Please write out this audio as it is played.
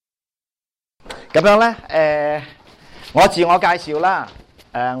咁樣咧，我自我介紹啦。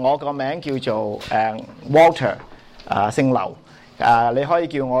我個名叫做Walter， 姓劉。你可以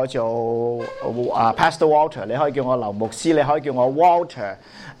叫我做Pastor Walter， 你可以叫我劉牧師，你可以叫我 Walter。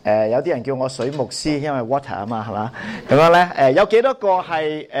有啲人叫我水牧師，因為 water 啊嘛，係嘛？咁樣咧，有幾多個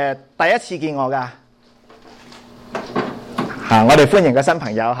係第一次見我㗎？我哋歡迎個新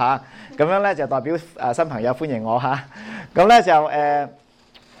朋友嚇。咁樣咧就代表新朋友歡迎我嚇。咁咧就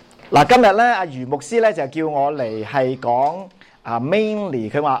嗱，今日咧阿余牧師咧就叫我嚟係講mainly，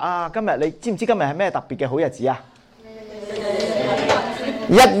 佢話今日你知唔知今日係咩特別嘅好日子啊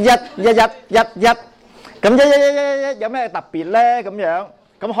？111111，咁111111有咩特別咧？咁樣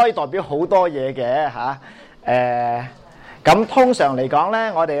咁可以代表好多嘢嘅嚇。咁通常嚟講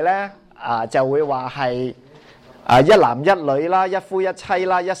咧，我哋咧就會話係一男一女啦，一夫一妻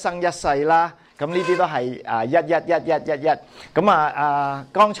啦，一生一世啦。咁呢啲都係111111。咁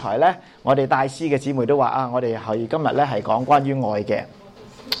剛才咧，我哋帶詩嘅姊妹都話我哋係今日咧係講關於愛嘅。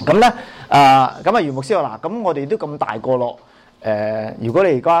咁咧咁余牧師話嗱，咁我哋都咁大個咯。如果你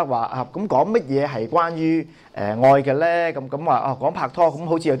而家話咁講乜嘢係關於愛嘅咧？咁話講拍拖，咁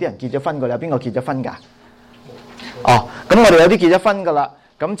好似有啲人結咗婚㗎啦，有邊個結咗婚㗎？咁我哋有啲結咗婚㗎啦，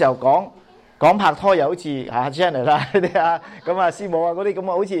咁就講拍拖又好似Janet 啦嗰啲咁師母嗰啲咁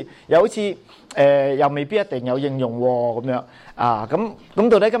好似又未必一定有應用喎咁樣咁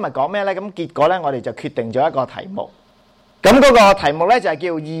到底今日講咩咧？咁結果咧，我哋就決定咗一個題目。咁嗰個題目咧就係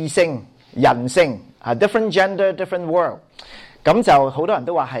叫異性人性different gender different world。咁就好多人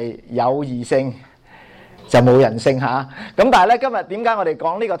都話係有異性就冇人性嚇。咁但係咧，今日點解我哋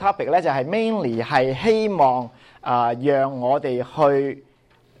講呢個 topic 咧？就係 mainly 係希望讓我哋去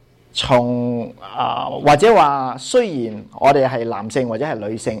從或者話雖然我哋係男性或者係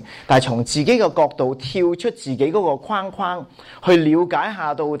女性，但係從自己嘅角度跳出自己嗰個框框，去了解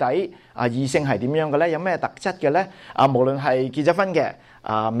下到底異性係點樣嘅咧？有咩特質嘅咧？無論係結咗婚嘅。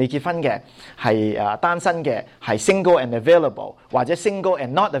未結婚嘅，係單身嘅，係 single and available， 或者 single and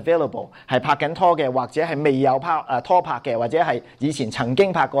not available， 係拍緊拖嘅，或者係未有拖拍嘅，或者係以前曾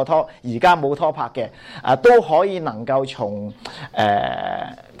經拍過拖，而家冇拖拍嘅，都可以能夠從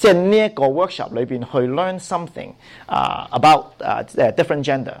即係呢一個 workshop 裏邊去 learn something about different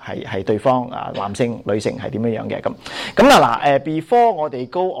gender， 係對方男性女性係點樣嘅咁嗱before 我哋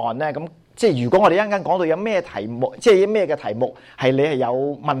go on 咧咁。即係如果我哋一陣間講到有咩題目，即係咩嘅題目係你係有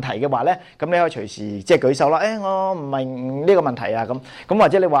問題嘅話咧，咁你可以隨時即係舉手啦。我唔明呢個問題啊咁或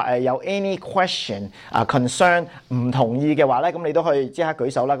者你話有 any question concern 唔同意嘅話咧，咁你都可以即刻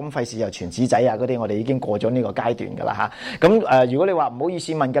舉手啦。咁費事又傳紙仔嗰啲，我哋已經過咗呢個階段㗎啦嚇。咁如果你話唔好意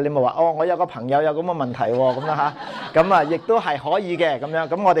思問嘅，你咪話我有個朋友有咁嘅問題喎咁啦嚇。咁亦都係可以嘅咁樣。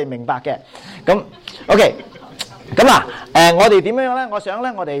咁我哋明白嘅。咁 OK。咁我哋點樣咧？我想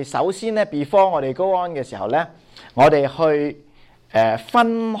咧，我哋首先咧 ，before 我哋 go on 嘅時候咧，我哋去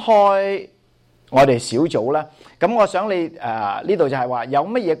分開我哋小組啦。咁我想你呢度就係話有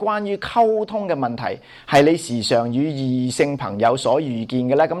乜嘢關於溝通嘅問題係你時常與異性朋友所遇見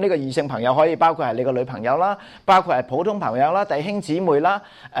嘅咧？咁呢個異性朋友可以包括係你個女朋友啦，包括係普通朋友啦、弟兄姊妹啦，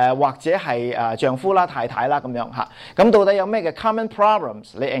或者係丈夫啦、太太啦咁樣嚇。咁到底有咩嘅 common problems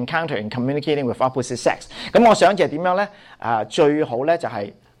你 encounter in communicating with opposite sex？ 咁我想就係點樣咧？最好咧就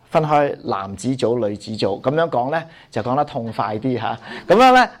係分開男子組、女子組，咁樣講咧就講得痛快啲嚇。咁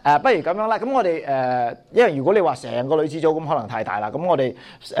樣咧不如咁樣啦。咁我哋因為如果你話成個女子組咁可能太大啦，咁我哋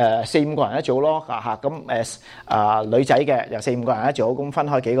4-5個人一組咯嚇。咁女仔嘅又4-5個人一組，咁分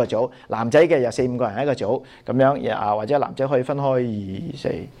開幾個組；男仔嘅又4-5個人一個組，咁樣或者男仔可以分開2、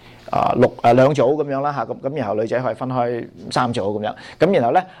4、6兩組咁樣啦嚇。咁然後女仔可以分開3組咁樣。咁然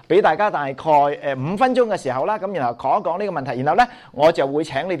後咧俾大家大概5分鐘嘅時候啦，咁然後講一講呢個問題，然後咧我就會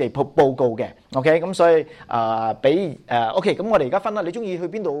請你哋報告嘅 ，OK， 咁所以OK， 咁我哋而家分啦，你中意去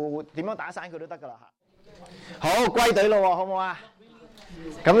邊度點樣打散佢都得噶啦嚇。好，歸隊咯，好唔好啊？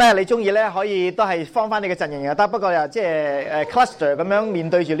咁咧你中意咧可以都係放翻你嘅陣營又得，不過又即係cluster 咁樣面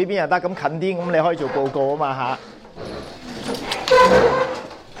對住呢邊又得，咁近啲咁你可以做報告啊嘛嚇。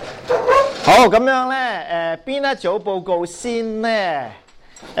好，咁樣咧邊一組報告先咧？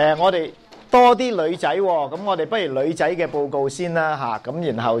我哋多啲女仔喎，咁我哋不如女仔嘅報告先啦嚇，咁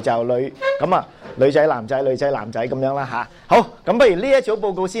然後就女仔男仔女仔男仔咁樣啦嚇。好，咁不如呢一組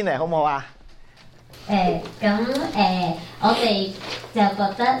報告先嚟，好唔好啊？我哋就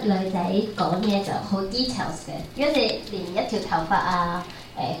覺得女仔講嘢就好 details 嘅，因為連一條頭髮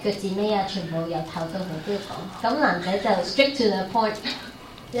腳趾尾全部由頭到尾都要講。咁男仔就 straight to the point，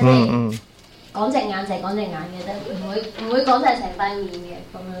 因為講隻眼就係講隻眼嘅啫，唔會講晒成塊面嘅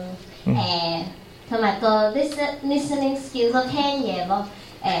咁樣。同埋個 listening skills 咯，聽嘢咯。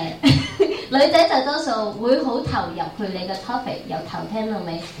女仔就多數會好投入佢你嘅 topic，由頭聽到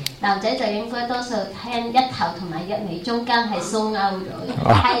尾。男仔就應該多數聽一頭同埋一尾，中間係 zone out 咗嘅，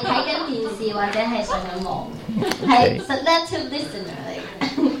係睇緊電視或者係上緊網，係 selective listener 嚟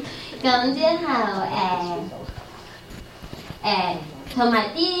嘅。咁之後同埋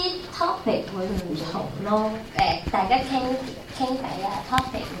啲 topic 會唔同咯，大家傾偈啊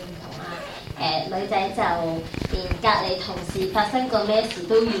topic 會唔同啊。女仔就連隔離同事發生過咩事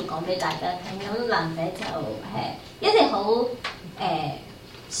都要講俾大家聽，咁男仔就一直好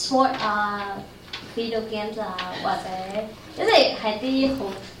sport 啊、video games 啊，或者一直係啲好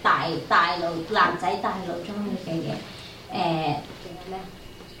大路男仔大路中意嘅嘢。仲有咩？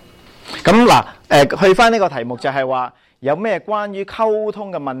咁嗱去翻呢個題目就係話有咩關於溝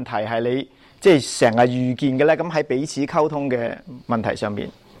通嘅問題係你即係成日遇見嘅咧？咁喺彼此溝通嘅問題上面。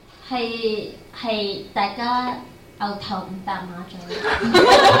係大家牛頭唔搭馬嘴。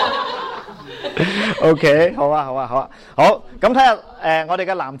OK， 好啊，好。咁睇下我哋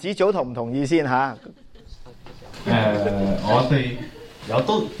嘅男子組同唔同意先嚇？我哋有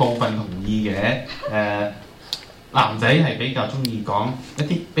都部分同意嘅。男仔係比較中意講一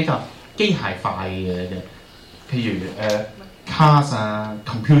啲比較機械化嘅嘢嘅，譬如cars 啊、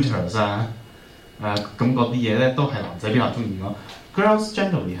computers 啊，咁嗰啲嘢咧都係男仔比較中意講。Girls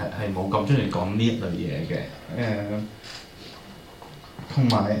generally 係冇咁中意講呢一類嘢嘅，同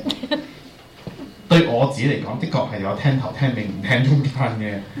埋對我自己嚟講，的確係有聽頭聽尾唔聽中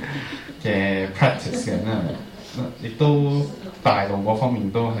間嘅 practice 嘅啦，亦都大路嗰方面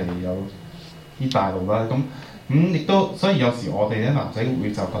都係有啲大路啦。咁亦都，所以有時我哋咧男仔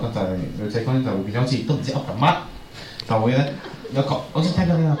會就覺得就係女仔嗰啲就會變咗好似都唔知噏緊乜，就會咧好似聽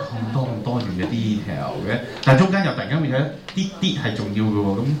到呢個咁多餘嘅 detail 嘅，但係中間又突然間變咗啲係重要嘅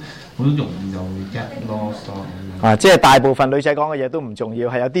喎，咁好容易就會 get lost 咯。即係大部分女仔講嘅嘢都唔重要，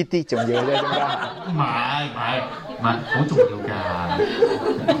係有啲重要嘅啫，中間。唔係，好重要㗎。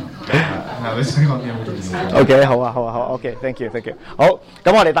女仔講嘢好重要。OK， 好，OK，thank you。好，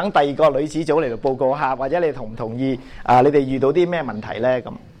咁我哋等第二個女子組嚟到報告下，或者你同唔同意你哋遇到啲咩問題咧？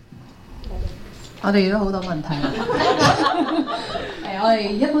咁。我哋遇到好多問題。我哋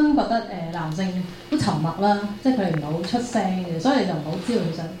一般覺得男性都沉默啦，即係佢哋唔係好出聲嘅，所以你就唔好知道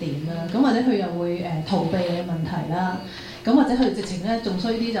佢想點啦。咁或者佢又會逃避嘅問題啦。咁或者佢直情咧仲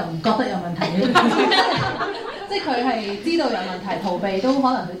衰啲就唔覺得有問題嘅，即係佢係知道有問題，逃避都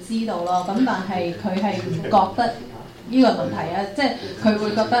可能佢知道咯。咁但係佢係唔覺得呢個問題啊，即係佢會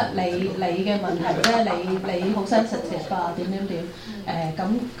覺得你嘅問題咧，你好 sensitive 啊，點咁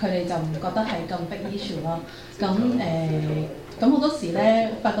佢哋就唔覺得係咁 big issue 咯。咁好多時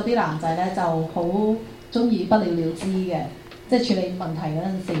咧，發覺啲男仔咧就好中意不了了之嘅，即係處理問題嗰陣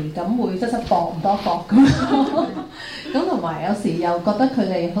時，咁會側側膊唔多膊咁。咁同埋有時又覺得佢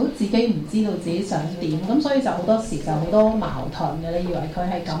哋好自己唔知道自己想點，咁所以就好多時就好多矛盾嘅。你以為佢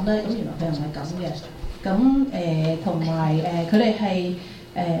係咁咧，咁原來佢又唔係咁嘅。咁同埋佢哋係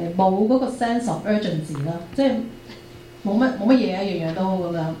冇嗰個 sense of urgency 啦，即係冇乜嘢啊，樣樣都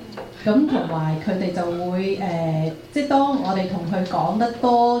咁樣。咁同埋佢哋就會即係當我哋同佢講得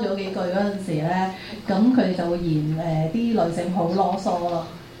多咗幾句嗰陣時咧，咁佢哋就會嫌啲女性好囉嗦咯。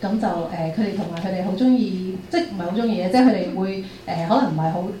咁就佢哋同埋佢哋好中意，即係唔係好中意嘅，即係佢哋會可能唔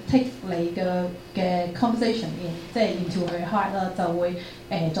係好 take 你嘅 conversation in， 即係 into her heart 啦，就會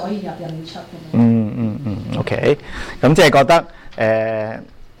左耳入右耳出咁樣。OK， 咁即係覺得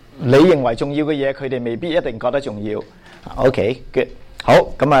你認為重要嘅嘢，佢哋未必一定覺得重要。OK，good， 好，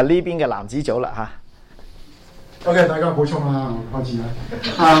咁啊呢邊嘅男子組啦嚇。OK， 大家補充啦，我開始啦。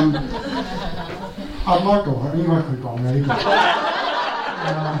阿 Marco 應該佢講嘅呢個。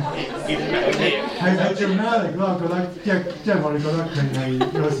係dramatic咯，覺得即係我哋覺得佢係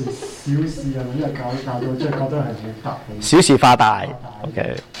有時小事啊，因為搞到即係覺得係好大。小事化大。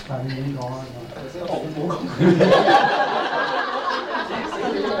OK。但係你點講啊？我冇講。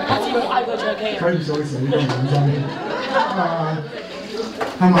佢唔做嘅時候應該唔緊張。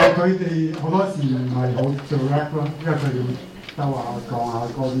係咪佢哋好多時唔係好 direct 咯？因為佢哋都話講下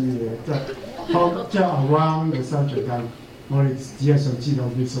嗰啲嘢，即係 around the subject 但我哋只係想知道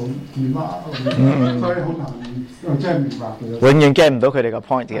佢想點啊，所以好難即係明白嘅。永遠 get 唔到佢哋個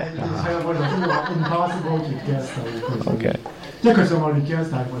point 嘅。係啊，我哋頭先話 impossible to guess 到佢。OK。即係佢想我哋 guess，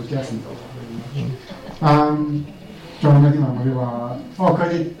但係我哋 guess 唔到。仲有咩啲話？我哋話佢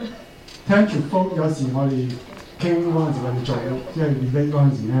哋聽住 focus， 有時我哋傾嗰陣時，我哋做即係 debate 嗰陣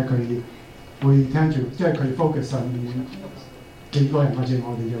時咧，佢會聽住，即係佢 focus 上面幾個人或者我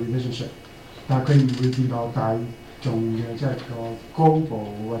哋嘅 relationship， 但係佢唔會見到大眾嘅，即係個 global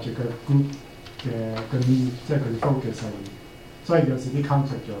或者個 group 嘅嗰啲，即係佢 focus 上面。所以有時啲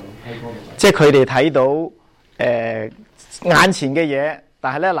conflict 就喺嗰度。即係佢哋睇到眼前嘅嘢，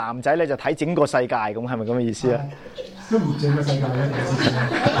但係咧男仔咧就睇整個世界咁，係咪咁嘅意思啊？都唔整個世界一定知。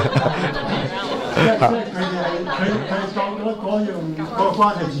即係佢哋當嗰個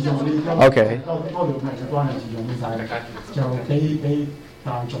關係自重啲。OK。嗰兩個人嘅關係自重啲晒，就俾大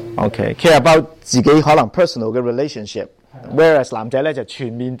眾。OK，care about 自己可能 personal 嘅 relationship，whereas 男仔咧就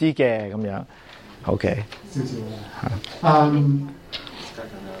全面啲嘅咁樣。OK。少少啦。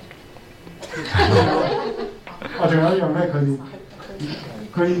我仲有一樣咧，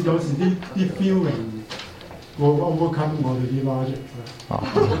佢有時啲 feeling 會 overcome 我哋啲 logic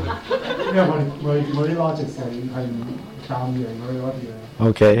因為我啲 logic 係唔淡贏佢嗰啲嘅。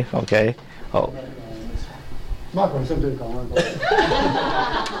OK，好。Marco 識唔識講啊？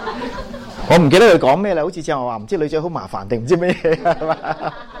我唔記得佢講咩啦，好似之後我話唔知女仔好麻煩定唔知咩嘢係嘛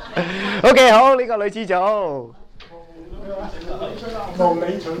？OK， 好，呢個女子組。無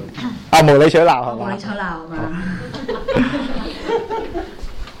理取鬧係嘛？無理取鬧啊嘛。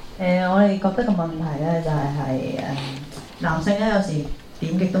我哋覺得個問題咧就係男性咧有時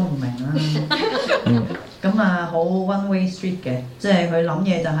點擊都唔明啦。咁好 one way street 嘅，即係佢諗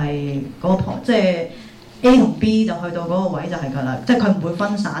嘢就係嗰個即係 A 同 B 就去到嗰個位就係㗎啦，即係佢唔會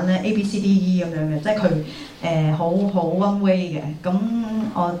分散咧 A B C D E 咁樣嘅，即係佢好 one way 嘅。咁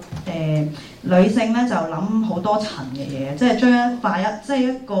我女性咧就諗好多層嘅嘢，即係將即係一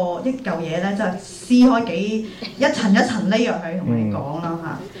嚿嘢咧，就撕開一層一層 layer 去同你講啦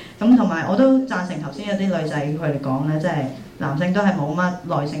嚇。咁同埋我都贊成頭先有啲女仔佢哋講咧，即係男性都係冇乜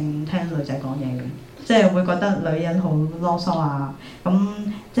耐性聽女仔講嘢嘅。即係會覺得女人好囉嗦啊，咁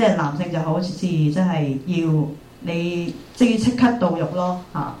即係男性就好似即係要你即刻到肉咯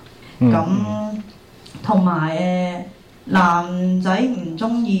嚇。咁同埋男仔唔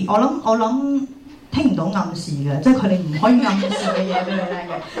中意，我諗聽唔到暗示嘅，即係佢哋唔可以暗示嘅嘢俾佢聽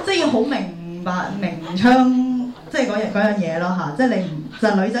嘅，即係要好明白明窗，即係嗰樣嘢咯嚇。即係你唔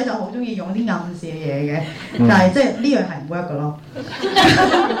就女仔就好中意用啲暗示嘅嘢嘅，但係即係呢樣係唔 work 嘅咯。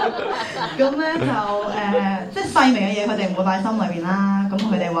咁咧就即係細微嘅嘢，佢哋唔會擺心裏邊啦。咁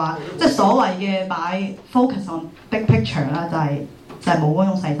佢哋話即係所謂嘅擺 focus on big picture 啦，就係冇嗰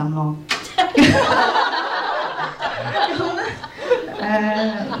種細心咯。咁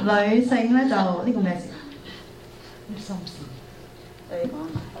咧女性咧就呢個咩事？心事。你講。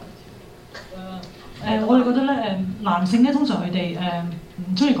我哋覺得咧男性咧通常佢哋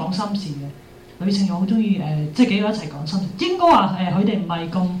唔中意講心事嘅，女性又好中意即係幾個一齊講心事。應該話佢哋唔係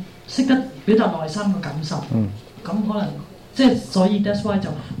咁識得表達內心嘅感受。咁可能即係所以 that's why 就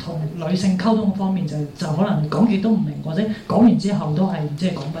同女性溝通嘅方面就可能講極都唔明，或者講完之後都係唔知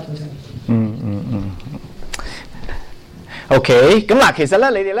係講乜嗰陣。OK， 咁嗱，其實咧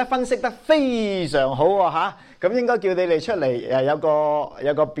你哋咧分析得非常好喎嚇。咁應該叫你哋出嚟有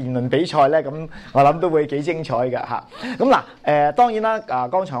個辯論比賽咧，咁我諗都會幾精彩嘅嚇。咁嗱當然啦，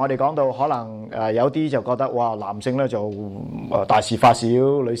剛才我哋講到可能有啲就覺得哇，男性咧就大事化小，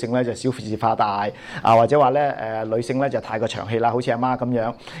女性咧就小事化大或者話咧女性咧就太過長氣啦，好似阿媽咁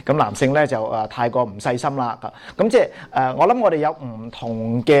樣。咁男性咧就太過唔細心啦。咁即係我諗我哋有唔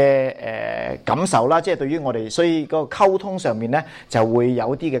同嘅感受啦，即係對於我哋所以嗰個溝通上面咧就會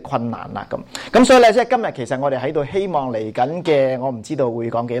有啲嘅困難啦。咁所以咧即係今日其實我哋喺度希望嚟緊嘅，我唔知道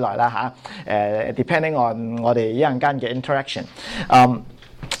會講幾耐啦嚇。Depending on 我哋一陣間嘅 interaction，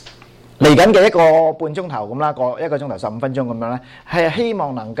嚟緊嘅一個半鐘頭咁啦，一個鐘頭15分鐘咁樣咧，係希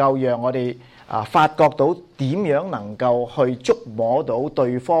望能夠讓我哋發覺到點樣能夠去觸摸到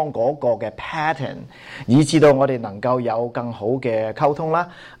對方嗰個嘅 pattern， 以至到我哋能夠有更好嘅溝通啦，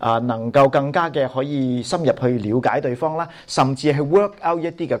能夠更加嘅可以深入去了解對方啦，甚至係 work out 一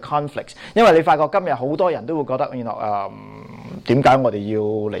啲嘅 conflicts。因為你發覺今日好多人都會覺得，原來點解我哋要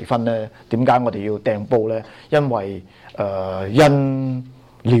離婚咧？點解我哋要掟煲咧？因為因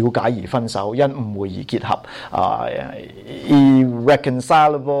了解而分手，因誤會而結合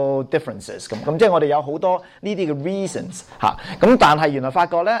，irreconcilable differences 咁即係我哋有好多呢啲嘅 reasons 嚇。咁但係原來發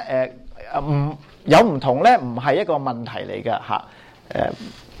覺咧有唔同咧，唔係一個問題嚟嘅嚇。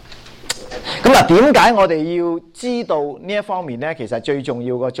咁嗱，點解我哋要知道呢一方面咧？其實最重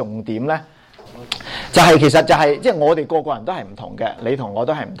要個重點咧，就係其實就係即係我哋個個人都係唔同嘅，你同我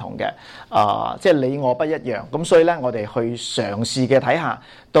都係唔同嘅，即係你我不一樣。咁所以咧，我哋去嘗試嘅睇下，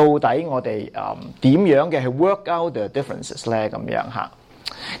到底我哋點樣嘅去 work out the differences 咧？咁樣嚇。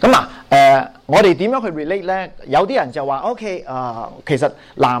咁我哋點樣去 relate 咧？有啲人就話 OK，其實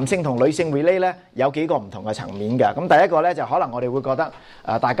男性同女性 relate 咧有幾個唔同嘅層面嘅。咁第一個咧就可能我哋會覺得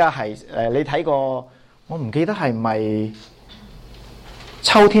大家係你睇過，我唔記得係咪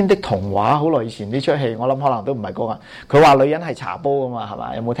秋天的童話好耐以前呢出戲，我諗可能都唔係嗰個。佢話女人係茶煲啊嘛，係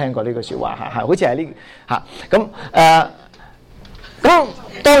嘛？有冇聽過呢句説話嚇？好似係呢嚇咁咁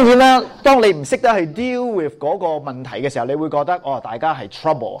當然啦，當你唔識得去 deal with 嗰個問題嘅時候，你會覺得大家係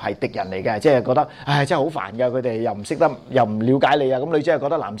trouble 係敵人嚟嘅，即係覺得真係好煩㗎，佢哋又唔識得又唔了解你啊。咁女仔又覺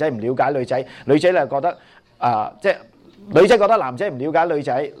得男仔唔了解女仔，女仔又覺得即係女仔覺得男仔唔了解女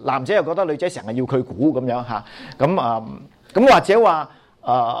仔，男仔又覺得女仔成日要佢估咁樣嚇。咁或者話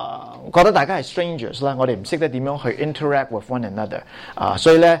覺得大家係 strangers 啦，我哋唔識得點樣去 interact with one another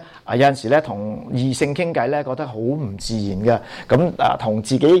所以咧有陣時咧同異性傾偈咧覺得好唔自然嘅，咁同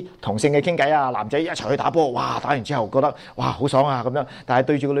自己同性嘅傾偈啊，男仔一齊去打波，哇打完之後覺得哇好爽啊咁樣，但係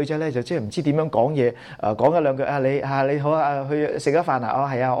對住個女仔咧就即係唔知點樣講嘢，講一兩句你好啊，去食咗飯啊，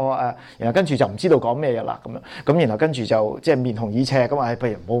係啊我然後跟住就唔知道講咩嘢啦咁樣，咁然後跟住就即係面紅耳赤咁話，不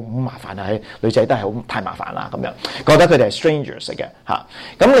如唔好麻煩啊，女仔都係好太麻煩啦咁樣，覺得佢哋係 strangers 嚟嘅嚇。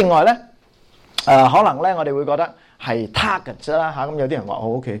咁另外咧，可能咧我哋會覺得係 target 啦嚇，咁有啲人話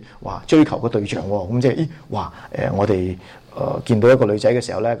OK，哇追求個對象喎，咁即係我哋見到一個女仔嘅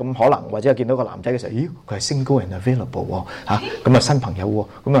時候咧，咁可能或者見到個男仔嘅時候，佢係 single and available 喎嚇，咁新朋友喎，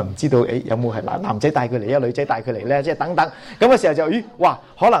咁唔知道有冇係男仔帶佢嚟啊，女仔帶佢嚟咧，即係等等，咁嘅時候就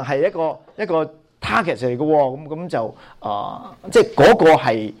可能係一個 target 嚟嘅喎，咁就即係嗰個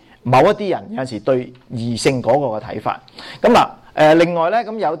係某一啲人有陣時對異性嗰個嘅睇法，咁另外咧，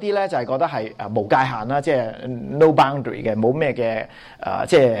咁有啲咧就係覺得係無界限啦，即係 no boundary 嘅，冇咩嘅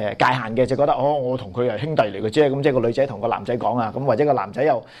即係界限嘅，就覺得我同佢係兄弟嚟嘅啫，咁即係個女仔同個男仔講啊，咁或者個男仔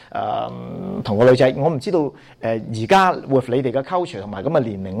又同個女仔，我唔知道而家 with 你哋嘅 culture 同埋咁嘅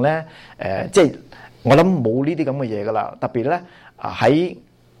年齡咧，即係我諗冇呢啲咁嘅嘢噶啦，特別咧喺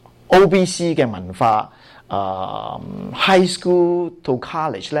OBC 嘅文化。high school to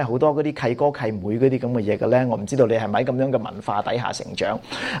college 咧，好多嗰啲契哥契妹嗰啲咁嘅嘢嘅咧，我唔知道你係咪咁樣嘅文化底下成長。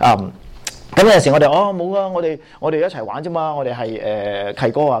咁有陣時我哋冇啊，我哋一齊玩啫嘛，我哋係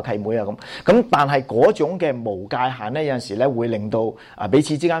契哥啊契妹啊咁，但係嗰種嘅無界限咧，有陣時咧會令到彼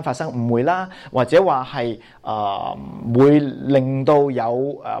此之間發生誤會啦，或者話係會令到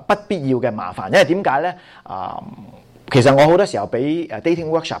有不必要嘅麻煩，因為點解咧？其實我好多時候俾dating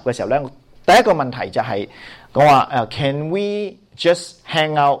workshop 嘅時候咧。第一個問題就係講話can we just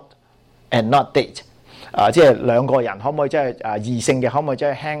hang out and not date？即係兩個人可唔可以即係異性嘅可唔可以即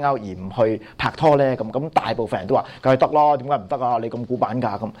係 hang out 而唔去拍拖咧？咁大部分人都話梗係得咯，點解唔得啊？你咁古板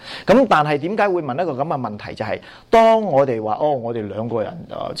㗎咁但係點解會問一個咁嘅問題？就係當我哋話我哋兩個人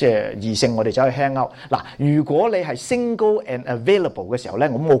即係異性，我哋走去 hang out 嗱，如果你係 single and available 嘅時候咧，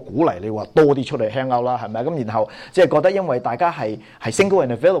咁我鼓勵你話多啲出嚟 hang out 啦，係咪？咁然後即係覺得因為大家係 single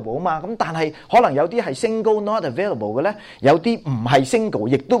and available 啊嘛，咁但係可能有啲係 single not available 嘅咧，有啲唔係 single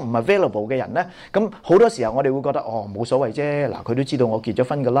亦都唔 available 嘅人咧，咁好多時候我哋會覺得冇所謂啫，嗱佢都知道我結咗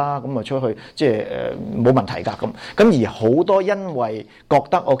婚㗎啦，咁啊出去即係冇問題㗎咁而好多因為覺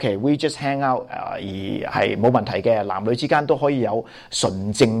得 OK we just hang out 而係冇問題嘅，男女之間都可以有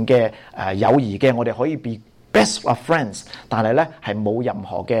純正嘅友誼嘅，我哋可以 be best of friends， 但係咧係冇任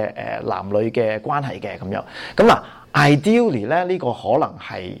何嘅男女嘅關係嘅咁樣，咁嗱 ideally 咧呢個可能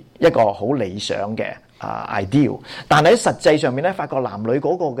係一個好理想嘅。ideal， 但係喺實際上面咧，發覺男女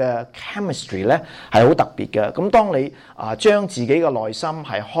嗰個嘅 chemistry 咧係好特別嘅。咁當你將自己嘅內心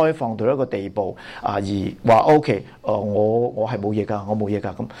係開放到一個地步而話 OK，我係冇嘢㗎，我冇嘢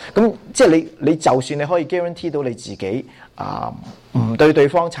㗎咁即係你就算你可以 guarantee 到你自己唔對對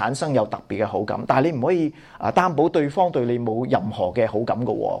方產生有特別嘅好感，但係你唔可以擔保對方對你冇任何嘅好感㗎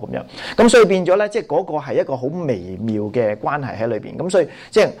喎咁樣。咁所以變咗咧，即係嗰個係一個好微妙嘅關係喺裏邊。咁所以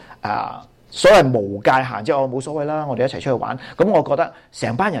即係所謂無界限，即係我冇所謂啦，我哋一齊出去玩。咁我覺得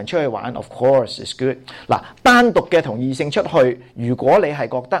成班人出去玩 ，of course is good。嗱，單獨嘅同異性出去，如果你係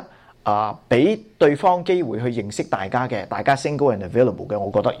覺得俾對方機會去認識大家嘅，大家 single and available 嘅，我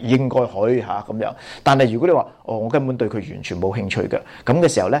覺得應該可以咁樣。但係如果你話我根本對佢完全冇興趣嘅，咁嘅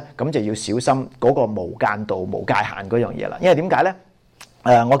時候咧，咁就要小心嗰個無間道、無界限嗰樣嘢啦。因為點解咧？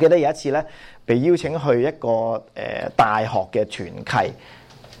我記得有一次咧，被邀請去一個大學嘅團契。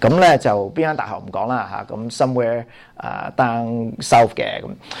咁咧就邊間大學唔講啦嚇，咁 somewhere down south 嘅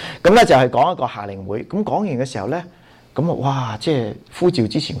咁咧就係講一個夏令會。咁講完嘅時候咧，咁哇即係呼召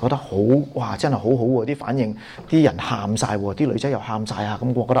之前覺得好哇真係好好喎，啲反應啲人喊晒喎，啲女仔又喊晒啊，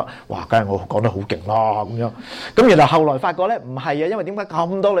咁我覺得哇梗係我講得好勁啦咁樣。咁原來後來發覺咧唔係啊，因為點解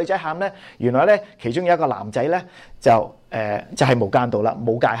咁多女仔喊咧？原來咧其中有一個男仔咧就係無間道啦，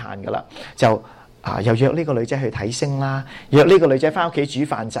冇界限噶啦，就又約呢個女仔去睇星啦，約呢個女仔翻屋企煮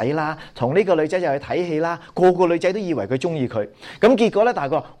飯仔啦，同呢個女仔就去睇戲啦，個個女仔都以為佢中意佢，咁結果咧，大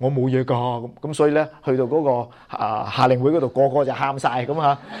個我冇嘢㗎，咁所以咧去到嗰個夏令會嗰度，個個就喊晒咁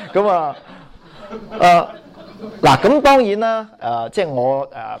嚇，咁嗱，咁當然啦，即係我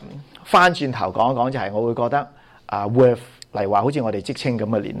翻轉頭講一講，就係我會覺得with 例如話好似我哋職青咁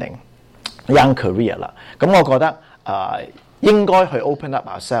嘅年齡 young career 啦，咁我覺得應該去 open up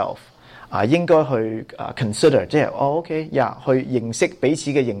ourselves。應該去consider， 即係OK 去認識彼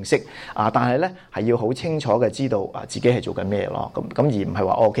此嘅認識但係咧係要好清楚嘅知道自己係做緊咩咯，咁而唔係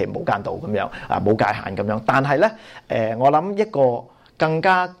話OK 無間道咁樣冇界限咁樣。但係咧我諗一個更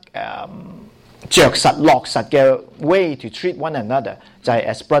加着實落實嘅 way to treat one another 就係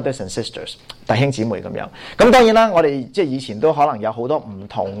as brothers and sisters 弟兄姊妹咁樣。咁當然啦，我哋即係以前都可能有好多唔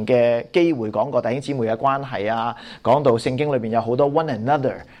同嘅機會講過弟兄姊妹嘅關係講到聖經裏邊有好多 one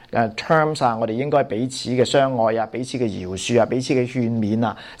another terms 我哋應該彼此嘅相愛彼此嘅饒恕彼此嘅勸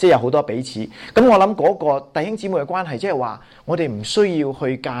勉即係有好多彼此。咁我諗嗰個弟兄姊妹嘅關係，即係話我哋唔需要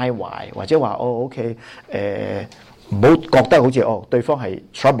去介懷，或者話OK 唔好覺得好似對方係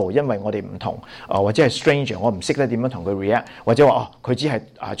trouble， 因為我哋唔同或者係 stranger， 我唔識得點樣同佢 react， 或者話佢只係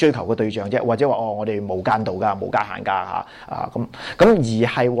追求個對象啫，或者話我哋無間道㗎，無界限㗎咁而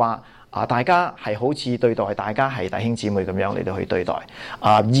係話大家係好似對待大家係弟兄姊妹咁樣嚟到去對待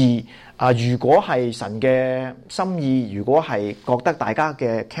如果係神嘅心意，如果係覺得大家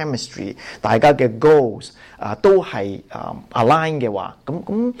嘅 chemistry， 大家嘅 goals 都係align 嘅話，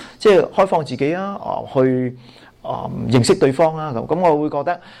咁即係開放自己去認識對方咁我會覺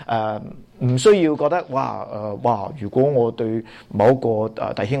得唔需要覺得哇如果我對某一個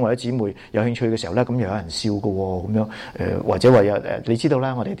弟兄或者姊妹有興趣嘅時候咧，咁又有人笑嘅喎，咁樣或者話你知道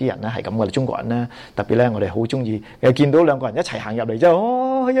啦，我哋啲人咧係咁，我哋中國人咧特別咧，我哋好中意見到兩個人一齊行入嚟之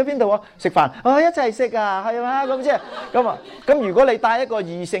後，去咗邊度食飯一齊食係嘛，咁即係咁如果你帶一個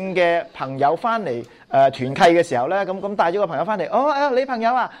異性嘅朋友翻嚟團契嘅時候咧，咁帶咗個朋友翻嚟，你朋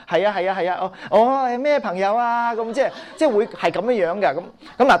友係啊，咩朋友咁即係會係咁樣嘅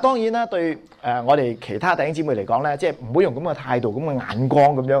咁嗱，當然啦，對我哋其他弟兄姊妹嚟講咧，即係唔好用咁嘅態度、咁嘅眼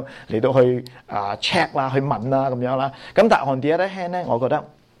光咁樣嚟到去check 啦、去問啦咁樣啦。咁但係 on the other hand咧，我覺得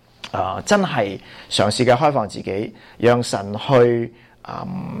真係嘗試嘅開放自己，讓神去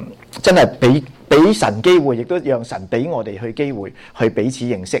真係俾神機會，亦都讓神俾我哋去機會去彼此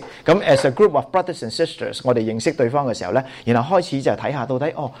認識。咁 as a group of brothers and sisters， 我哋認識對方嘅時候咧，然後開始就睇下到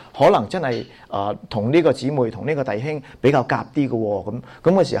底可能真係同呢個姊妹同呢個弟兄比較夾啲嘅喎，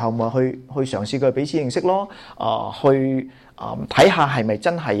咁嘅時候咪去嘗試佢彼此認識咯，去睇下係咪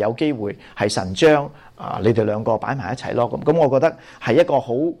真係有機會係神將你哋兩個擺埋一齊咯。咁我覺得係一個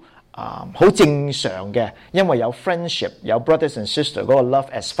好正常嘅，因為有 friendship 有 brothers and sisters 嗰個 love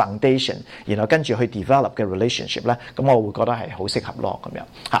as foundation， 然後跟住去 develop 嘅 relationship 咧，咁我會覺得係好適合咯，咁樣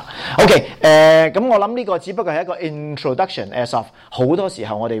OK，咁我諗呢個只不過係一個 introduction as of 好多時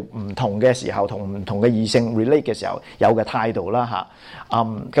候我哋唔同嘅時候同唔同嘅異性 relate 嘅時候有嘅態度啦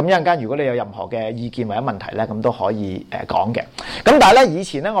咁一陣間如果你有任何嘅意見或者問題咧，咁都可以講嘅。咁但係咧以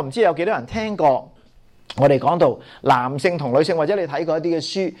前咧，我唔知有幾多人聽過。我哋講到男性同女性，或者你睇過一啲嘅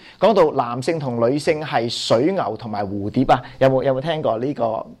書，講到男性同女性係水牛同埋蝴蝶有冇聽過呢個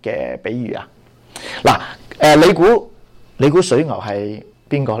嘅比喻嗱，你估水牛係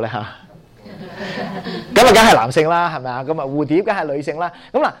邊個咧咁梗係男性啦，係咪啊？咁蝴蝶梗係女性啦。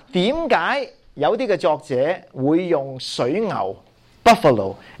咁嗱，點解有啲嘅作者會用水牛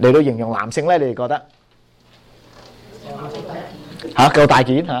buffalo 嚟到形容男性咧？你哋覺得夠大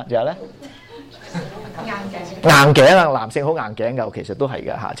件仲有咧？硬頸男性好硬頸㗎，其實都係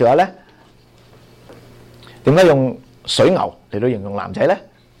嘅仲有咧，點解用水牛嚟到形容男仔咧？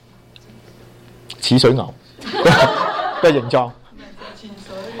似水牛個形狀，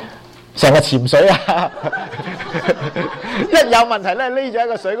成日潛水一有問題咧匿咗喺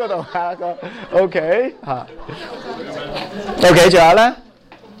個水嗰度OK 仲有咧？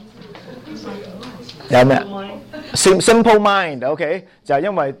有咩？Simple mind， OK， 就係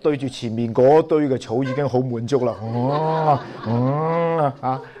因為對住前面嗰堆嘅草已經好滿足啦。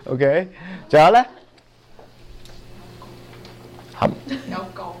OK， 仲有咧？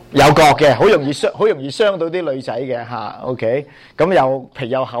有角嘅，好容易傷到啲女仔嘅OK， 咁又皮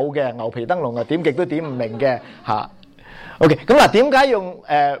又厚嘅牛皮燈籠點極都點唔明嘅OK， 咁嗱，點解用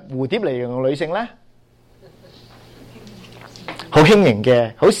蝴蝶嚟形容女性咧？好輕盈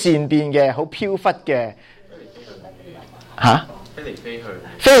嘅，好善變嘅，好飄忽嘅。飛嚟飛去，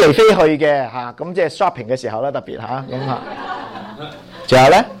飛嚟飛去嘅咁即係 shopping 嘅時候啦，特別咁仲有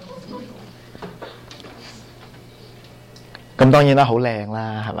咧？咁當然啦，好靚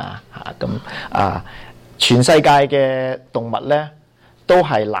啦，係嘛嚇咁啊！全世界嘅動物咧都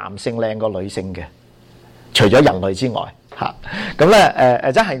係男性靚過女性嘅，除咗人類之外嚇。咁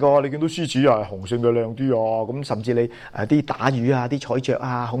咧真係個，你見到獅子啊，雄性嘅靚啲啊，咁甚至你啲打魚啊、啲彩雀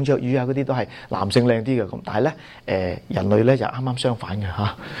啊、孔雀魚啊嗰啲都係男性靚啲嘅。咁但係咧人類咧就啱啱相反嘅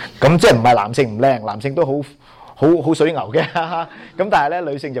嚇。咁即係唔係男性唔靚，男性都好水牛嘅。咁但係咧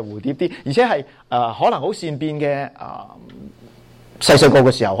女性就蝴蝶啲，而且係可能好善變嘅細個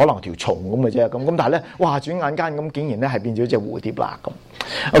嘅時候可能條蟲咁嘅啫，咁但係咧，哇！轉眼間咁竟然咧係變咗隻蝴蝶啦咁。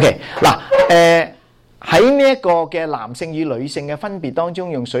OK 嗱，喺呢一個嘅男性與女性嘅分別當中，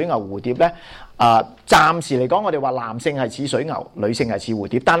用水牛蝴蝶咧，暫時嚟講，我哋話男性係似水牛，女性係似蝴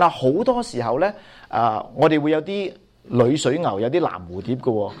蝶，但係好多時候咧，我哋會有啲女水牛，有啲男蝴蝶嘅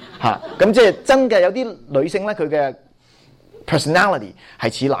喎，咁即係真嘅有啲女性咧，佢嘅personality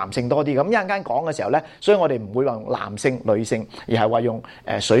係似男性多啲，咁一陣間講嘅時候咧，所以我哋唔會用男性、女性，而係話用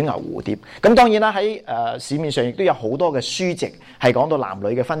水牛蝴蝶。咁當然啦，喺市面上亦都有好多嘅書籍係講到男女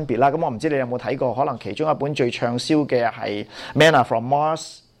嘅分別啦。咁我唔知你有冇睇過，可能其中一本最暢銷嘅係 Men Are From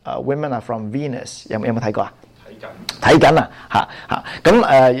Mars，Women Are From Venus， 有冇睇過啊？睇緊啊，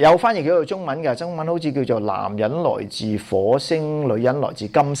咁有翻譯叫做中文嘅，中文好似叫做男人來自火星，女人來自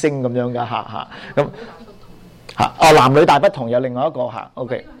金星咁樣嘅咁。男女大不同有另外一個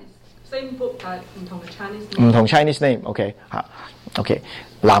OK。Same book 但係唔同嘅 Chinese name。唔同 Chinese name，OK，OK，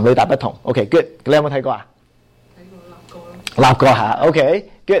男女大不同，OK，good，你有冇睇過啊？睇過，立過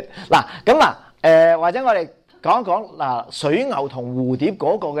OK，good。嗱，咁或者我哋講一講嗱，水牛同蝴蝶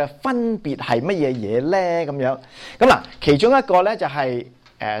嗰個嘅分別係乜嘢嘢咧？咁樣，咁嗱，其中一個咧就係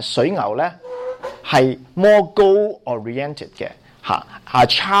水牛咧係 more goal oriented 嘅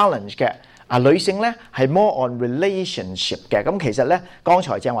challenge 嘅。女性咧係 more on relationship 嘅，咁其實咧剛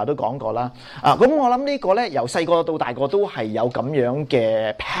才正話都講過啦。咁我諗呢個咧由細個到大個都係有咁樣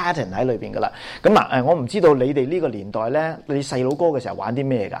嘅 pattern 喺裏邊噶啦。咁我唔知道你哋呢個年代咧，你細佬哥嘅時候玩啲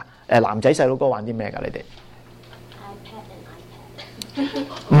咩㗎？男仔細佬哥玩啲咩㗎？你哋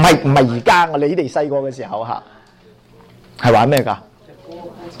iPad 唔係而家你哋細個嘅時候係玩咩㗎？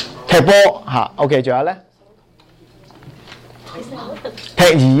踢波OK， 仲有咧踢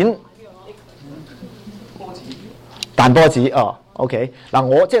毽。彈波子OK 嗱，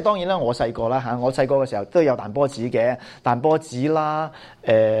我即係當然啦，我細個啦我細個嘅時候都有彈波子嘅，彈波子啦，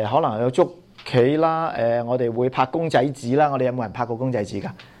可能有捉棋啦，我哋會拍公仔紙啦，我哋有冇人拍過公仔紙㗎？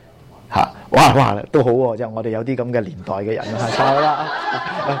哇都好喎，即係我哋有啲咁嘅年代嘅人錯啦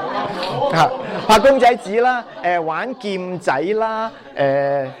拍公仔紙啦，玩劍仔啦，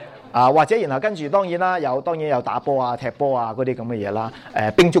或者然後跟住當然啦，當然有打波啊、踢波啊嗰啲咁嘅嘢啦，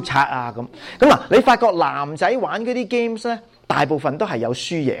兵捉賊啊咁嗱，你發覺男仔玩嗰啲 games 咧，大部分都係有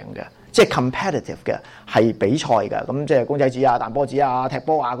輸贏嘅，即係 competitive 嘅，係比賽嘅，咁即係公仔紙啊、彈波子啊、踢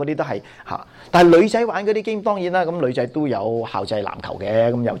波啊嗰啲都係但係女仔玩嗰啲 game 當然啦，咁女仔都有校際籃球嘅，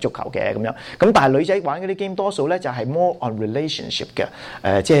咁有足球嘅咁樣，咁但係女仔玩嗰啲 game 多數咧就係 more on relationship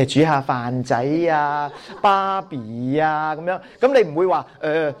嘅，即係煮下飯仔啊、芭比啊咁樣，咁你唔會話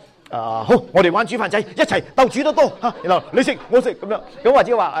好，我哋玩煮飯仔，一齊鬥煮得多然後你食我食咁樣，咁或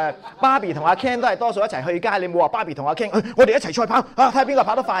者話芭比同阿 Ken 都係多數一齊去街，你冇話芭比同阿 Ken，我哋一齊賽跑睇下邊個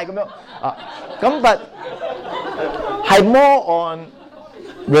跑得快咁樣咁but係 more on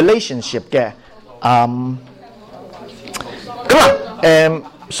relationship 嘅，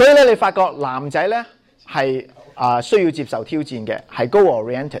所以咧你發覺男仔咧係需要接受挑戰嘅，係 goal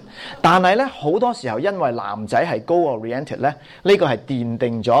oriented， 但係咧好多時候因為男仔係 goal oriented 咧，呢個係奠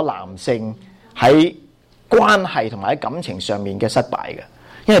定咗男性喺關係同埋喺感情上面嘅失敗嘅。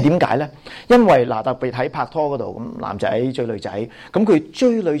因為點解咧？因為特別喺拍拖嗰度，咁男仔追女仔，咁佢追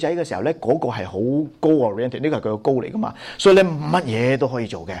女仔嘅時候咧，嗰個係好高 oriented， 呢個係佢個高嚟噶嘛，所以咧乜嘢都可以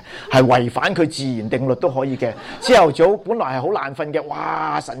做嘅，係違反佢自然定律都可以嘅。朝頭早本來係好難瞓嘅，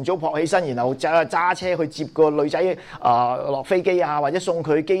哇！晨早撲起身，然後揸車去接個女仔落飛機啊，或者送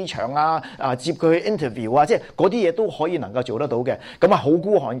佢去機場啊，接佢去 interview 啊，即係嗰啲嘢都可以能夠做得到嘅。咁好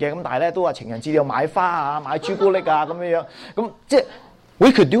孤寒嘅，咁但係咧都話情人節要買花啊、買朱古力啊咁樣樣，咁即係。We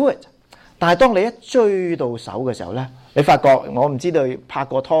could do it， 但係當你一追到手嘅時候咧，你發覺我唔知道拍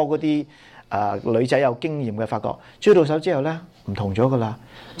過拖嗰啲女仔有經驗嘅，發覺追到手之後咧唔同咗噶啦，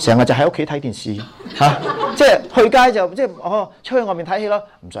成日就喺屋企睇電視即係去街就即係出去外面睇戲咯，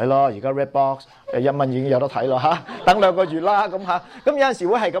唔使咯，而家 Redbox 1蚊已經有得睇咯等2個月啦咁咁有陣時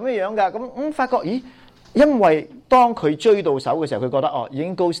會係咁樣噶，咁發覺咦？因為當佢追到手嘅時候，佢覺得已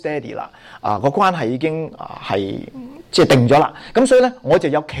經 go steady 啦，個關係已經係即係定咗啦。咁所以咧，我就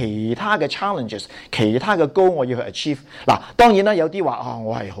有其他嘅 challenges， 其他嘅 goal 我要去 achieve。嗱，當然啦，有啲話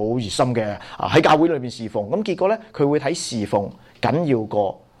我係好熱心嘅喺教會裏邊侍奉，咁結果咧佢會睇侍奉緊要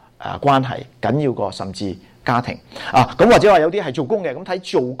過關係，緊要過甚至家庭咁或者話有啲係做工嘅，咁睇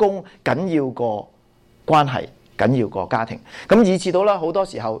做工緊要過關係，緊要過家庭，咁以至到啦好多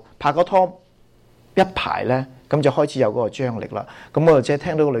時候拍個拖一排咧，咁就開始有嗰個張力啦。咁我即係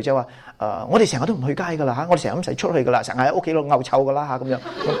聽到個女仔話我哋成日都唔去街噶啦嚇，我哋成日唔使出去噶啦，成日喺屋企度漚臭噶啦嚇咁樣。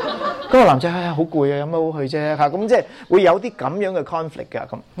咁個男仔好攰啊，有乜好去啫嚇？咁即係會有啲咁樣嘅 conflict 㗎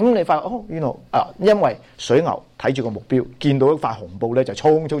咁。咁你發覺原來因為水牛睇住個目標，見到一塊紅布咧就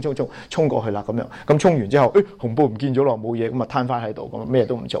衝過去啦咁樣。咁衝完之後，紅布唔見咗咯，冇嘢咁啊攤翻喺度，咁咩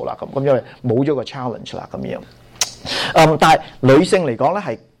都唔做啦咁。咁因為冇咗個 challenge 啦咁樣。但係女性嚟講咧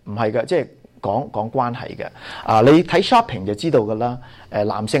係唔係嘅，即係講關係嘅。你睇 shopping 就知道㗎啦。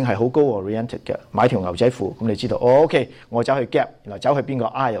男性係好高 oriented 嘅，買條牛仔褲咁你知道OK， 我走去 Gap， 然後走去邊個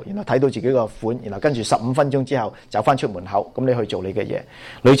aisle， 然後睇到自己個款，然後跟住15分鐘之後走翻出門口，咁你去做你嘅嘢。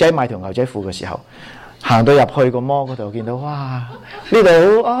女仔買條牛仔褲嘅時候，行到入去個 mall 嗰度見到哇呢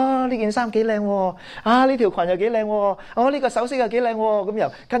度呢件衫幾靚喎，呢條裙又幾靚喎，呢個首飾又幾靚喎，咁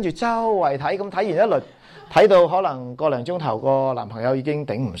又跟住周圍睇，咁睇完一輪。睇到可能個零鐘頭個男朋友已經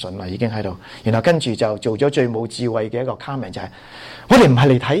頂唔順啦，已經喺度，然後跟住就做咗最冇智慧嘅一個 comment 就係：我哋唔係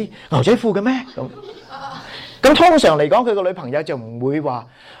嚟睇牛仔褲嘅咩？咁通常嚟講，佢個女朋友就唔會話：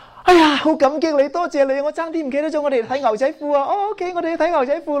哎呀，好感激你，多謝你，我爭啲唔記得咗我哋睇牛仔褲啊！OK， 我哋去睇牛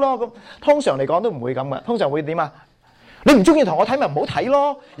仔褲咯。咁通常嚟講都唔會咁嘅，通常會點啊？你唔中意同我睇咪唔好睇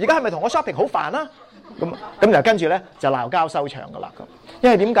咯。而家係咪同我 shopping 好煩啊？咁就跟住咧就鬧交收場噶啦咁。因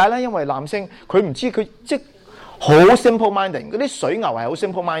為點解咧？因為男性佢唔知佢即係好 simple minded， 嗰啲水牛係好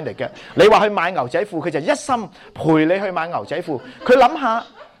simple minded 嘅。你話去買牛仔褲，佢就一心陪你去買牛仔褲。佢諗下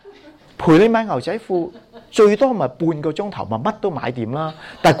陪你買牛仔褲，最多咪半個鐘頭，咪乜都買掂啦。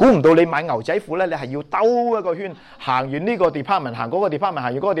但係估唔到你買牛仔褲咧，你係要兜一個圈，行完呢個 department， 行嗰個 department， 行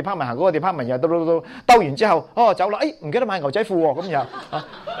完嗰個 department， 行嗰個 department， 又兜完之後，走啦，唔記得買牛仔褲喎，咁又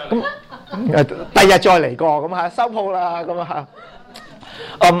咁第日再嚟過咁嚇，收鋪啦咁嚇。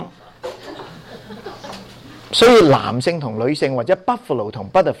所以男性同女性或者 buffalo 同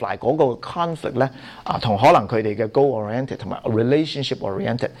butterfly 嗰個 conflict 咧，同可能佢哋嘅 goal oriented 同埋 relationship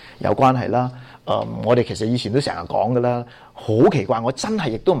oriented 有關係啦。我哋其實以前都成日講噶啦，好奇怪，我真係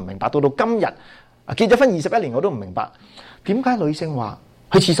亦都唔明白，到今日結咗婚21年我都唔明白，點解女性話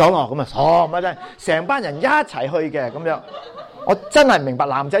去廁所咯咁啊？乜真係成班人一齊去嘅咁樣，我真係唔明白。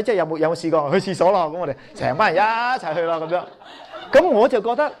男仔即係有冇試過去廁所咯？咁我哋成班人一齊去啦咁樣。咁我就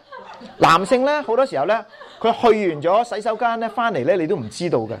覺得男性咧好多時候咧，佢去完咗洗手間咧，翻嚟咧你都唔知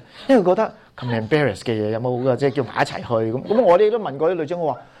道嘅，因為覺得咁 embarrass 嘅嘢有冇嘅，即係叫埋一齊去咁。我哋都問過啲女仔，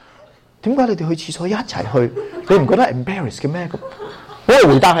我話點解你哋去廁所一齊去？你唔覺得 embarrass 嘅咩？咁我嘅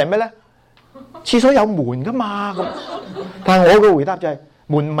回答係咩咧？廁所有門噶嘛咁，但係我嘅回答就係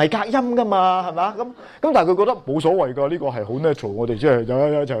門唔係隔音噶嘛，係嘛咁？但係佢覺得冇所謂㗎，呢個係好 natural， 我哋即係一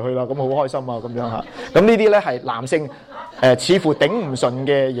齊去啦，咁好開心啊咁樣嚇。咁呢啲咧係男性似乎頂唔順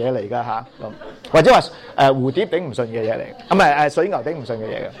嘅嘢嚟㗎嚇，或者話蝴蝶頂唔順嘅嘢嚟，唔係水牛頂唔順嘅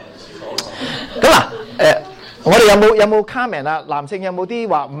嘢嘅。咁嗱我哋有冇 comment 啊？男性有冇啲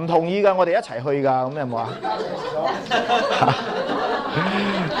話唔同意㗎？我哋一齊去㗎，咁有冇啊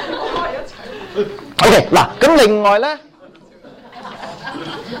？OK 嗱，咁另外咧，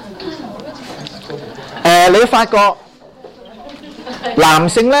你發覺男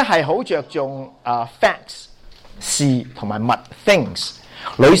性咧係好着重facts 事同埋物 things，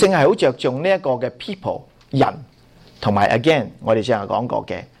 女性係好着重呢一個嘅 people 人，同埋 again 我哋正係講過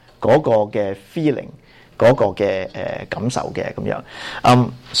嘅嗰個嘅 feeling 嗰個嘅感受嘅咁樣。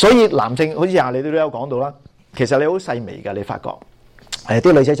所以男性好似你都有講到啦，其實你好細微㗎，你發覺。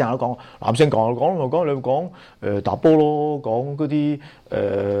啲女仔成日都講，男性講打波咯，講嗰啲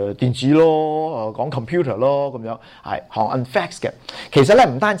電子咯，講 computer 咯咁樣，係行 unfacts 嘅。其實咧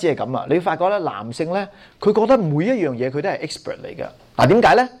唔單止係咁啊，你發覺咧男性咧，佢覺得每一樣嘢佢都係 expert 嚟嘅。嗱點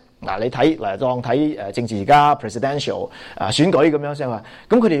解咧？嗱你睇嗱當睇政治而家 presidential 選舉咁樣先話，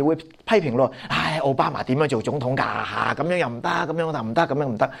咁佢哋會批評咯。奧巴馬點樣做總統㗎嚇？咁樣又唔得，咁樣又唔得，咁樣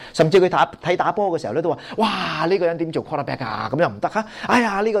唔得。甚至佢睇打波嘅時候咧都話：哇呢個人點做 quarterback 啊？咁又唔得嚇。哎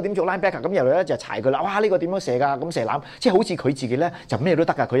呀呢個點做 linebacker？ 咁又咧就柴佢啦。哇呢個點樣射㗎？咁射籃，即係好似佢自己咧就咩都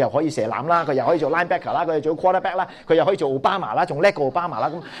得㗎。佢又可以射籃啦，佢又可以做 linebacker 啦，佢又做 quarterback 啦，佢又可以做奧巴馬啦，仲叻過奧巴馬啦。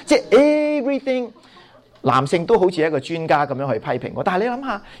咁即係 everything。男性都好似一個專家咁樣去批評我，但係你諗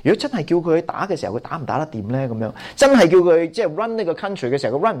下，如果真係叫佢去打嘅時候，佢打唔打得掂咧？咁樣真係叫佢即係 run 呢個 country 嘅時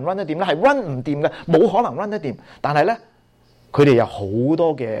候，佢 run 唔 run 得掂咧？係 run 唔掂嘅，冇可能 run 得掂。但係咧，佢哋有好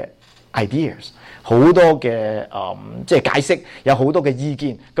多嘅 ideas， 好多嘅即係解釋，有好多嘅意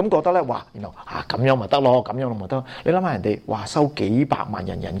見，咁覺得咧，哇，原來咁樣咪得咯，咁樣咪得。你諗下人哋哇收幾百萬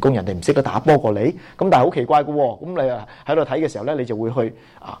人工，人哋唔識得打波過你，咁但係好奇怪嘅喎，咁你啊喺度睇嘅時候咧，你就會去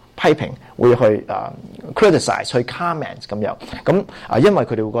批評，會去criticize，去 comment 咁樣，咁因為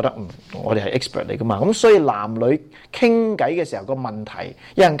佢哋會覺得我哋係 expert 嚟噶嘛，咁所以男女傾偈嘅時候個問題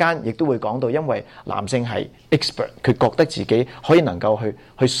一陣間亦都會講到，因為男性係 expert， 佢覺得自己可以能夠去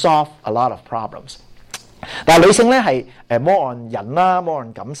solve a lot of problems。但係女性咧係more on 人啦 ，more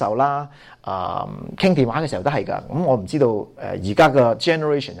on 感受啦，傾電話嘅時候都係㗎。咁我唔知道而家嘅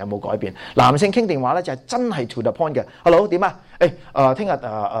generation 有冇改變？男性傾電話咧就係真係 to the point 嘅。Hello 點啊？聽日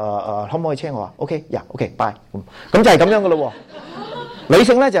可唔可以車我啊 ？OK，yeah，OK，bye。咁就係咁樣㗎咯喎。女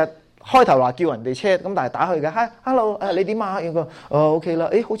性咧就開頭話叫人哋車，咁但係打去嘅，hello， 你點啊？個OK 啦，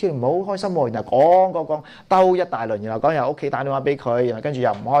好似唔係好開心喎。然後講兜一大輪，然後講又屋企打電話俾佢，然後跟住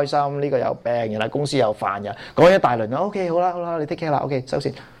又唔開心，呢個又病，然後公司又煩人，講一大輪 OK 好啦，你 take care 啦 ，OK 收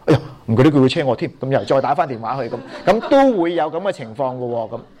線。哎呀，唔記得佢會車我添，咁又再打翻電話去咁都會有咁嘅情況嘅喎。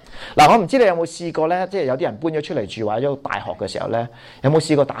咁嗱，我唔知你有冇試過咧，即係有啲人搬咗出嚟住或者大學嘅時候咧，有冇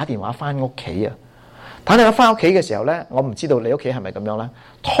試過打電話翻屋企啊？打電話翻屋企嘅時候咧，我唔知道你屋企係咪咁樣咧。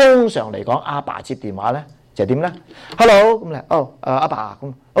通常嚟講，阿爸接電話咧就點咧 ？Hello， 咁咧，阿爸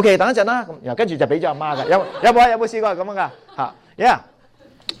咁 ，OK， 等一陣啦。咁然後跟住就俾咗阿媽㗎。有冇試過係咁樣㗎？嚇 ，yeah。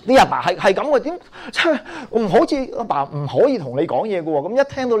啲阿爸係咁嘅，點唔好似阿爸唔可以同你講嘢嘅喎？咁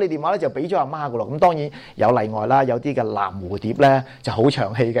一聽到你電話咧就俾咗阿媽嘅咯。咁當然有例外啦，有啲嘅藍蝴蝶咧就好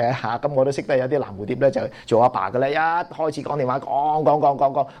長氣嘅嚇。咁我都識得有啲藍蝴蝶咧就做阿爸嘅咧，一開始講電話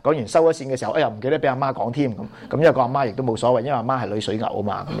講完收咗線嘅時候，又唔記得俾阿媽講添咁。咁因為個阿媽亦都冇所謂，因為阿媽係女水牛啊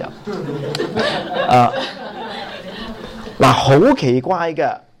嘛咁樣。嗱，好奇怪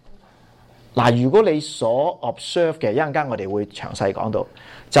嘅。嗱，如果你所 observe 嘅，一陣間我哋會詳細講到，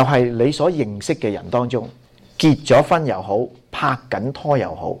就係你所認識嘅人當中，結咗婚又好，拍緊拖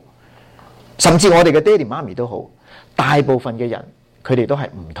又好，甚至我哋嘅爹哋媽咪都好，大部分嘅人佢哋都係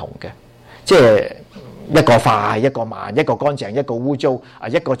唔同嘅，即係一個快，一個慢，一個乾淨，一個污糟，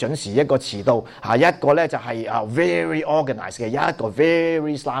一個準時，一個遲到，一個咧就係very organised 嘅，一個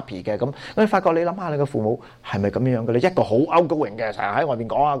very sloppy 嘅咁。你發覺你諗下你嘅父母係咪咁樣嘅咧？一個好 outgoing嘅，成日喺外邊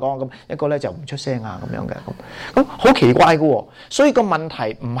講咁，一個咧就唔出聲啊咁樣嘅咁好奇怪嘅喎。所以個問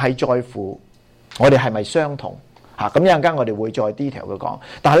題唔係在乎我哋係咪相同嚇，咁一陣間我哋會再 detail 嘅講。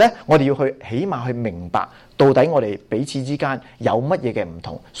但係咧，我哋要去起碼去明白到底我哋彼此之間有乜嘢嘅唔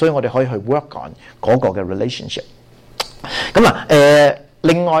同，所以我哋可以去 work on 嗰個嘅 relationship。咁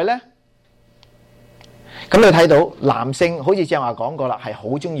另外咧，咁你睇到男性好似正話講過啦，係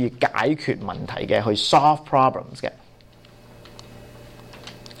好中意解決問題嘅，去 solve problems 嘅。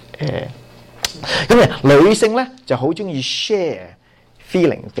咁女性咧就好中意 share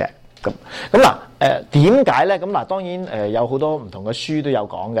feelings 嘅。咁嗱，點解咧？咁嗱，當然有好多唔同嘅書都有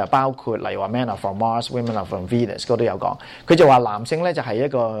講嘅，包括例如話 Men are from Mars, Women are from Venus 嗰都有講。佢就話男性咧就係一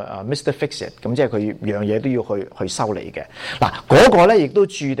個Mr. Fix-It， 咁即係佢樣嘢都要去修理嘅。嗱，嗰個咧亦都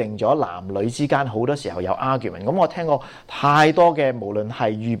注定咗男女之間好多時候有 argument。咁我聽過太多嘅，無論係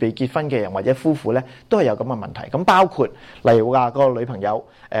預備結婚嘅人或者夫婦咧，都係有咁嘅問題。咁包括例如話個女朋友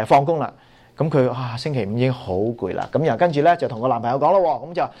放工啦，咁佢星期五已經好攰啦，咁然後跟住咧就同個男朋友講咯，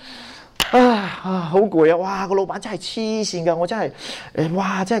咁就好攰啊！哇，個老闆真係黐線㗎，我真係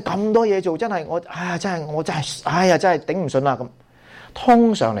哇，真係咁多嘢做，真係我真係頂唔順啦咁。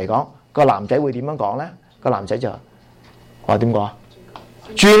通常嚟講，個男仔會點樣講咧？個男仔就話點講啊？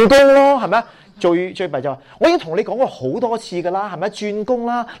轉工咯，係咪啊？最弊就話，我已經同你講過好多次㗎啦，係咪？轉工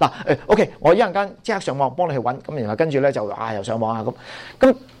啦，嗱OK，我一陣間即刻上網幫你去揾，咁然後跟住咧就又上網啊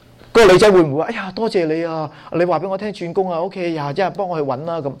咁。個女仔會唔會話：哎呀，多謝你啊！你話俾我聽轉工啊 ，OK 呀，即係幫我去揾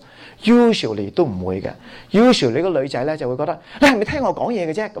啦咁。Usually 都唔會嘅。Usually 個女仔咧就會覺得你係咪聽我講嘢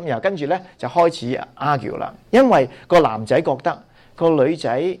嘅啫？咁然後跟住咧就開始 argue 啦。因為個男仔覺得個女仔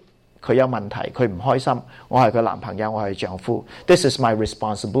佢有問題，佢唔開心。我係佢男朋友，我係丈夫。This is my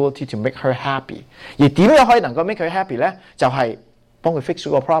responsibility to make her happy。而點樣可以能夠 make her happy 咧？就係幫佢 fix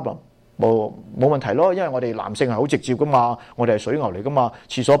個 problem。冇問題咯，因為我哋男性係好直接噶嘛，我哋係水牛嚟噶嘛，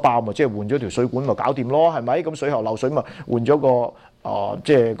廁所爆咪即係換咗條水管咪搞掂咯，係咪？咁水喉漏水咪換咗個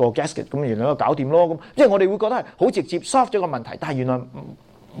即係個 gasket 咁，原來都搞掂咯。咁即係我哋會覺得係好直接 solve 咗個問題，但係原來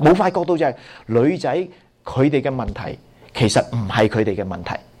冇發覺到就係女仔佢哋嘅問題其實唔係佢哋嘅問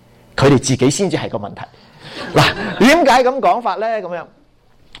題，佢哋自己先至係個問題。嗱，點解咁講法咧？咁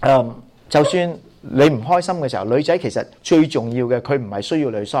樣就算你唔開心嘅時候，女仔其實最重要嘅，佢唔係需要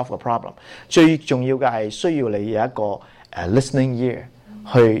你去 solve 個 problem， 最重要嘅係需要你有一個listening ear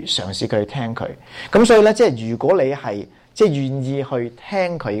去嘗試佢聽佢。咁所以咧，即係如果你係即係願意去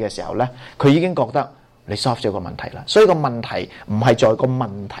聽佢嘅時候咧，佢已經覺得你 solve 咗個問題啦。所以個問題唔係在個問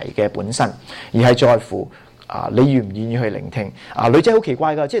題嘅本身，而係在乎你願唔願意去聆聽。女仔好奇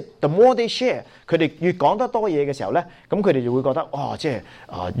怪㗎，即係 the more they share， 佢哋越講得多嘢嘅時候咧，咁佢哋就會覺得即係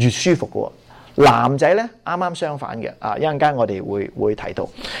越舒服嘅喎。男仔咧啱啱相反嘅，一陣間我哋會提到。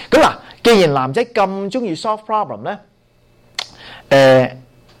咁嗱，既然男仔咁中意 solve problem 咧，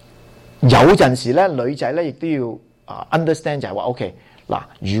有陣時咧女仔咧亦都要understand 就係話 OK 嗱，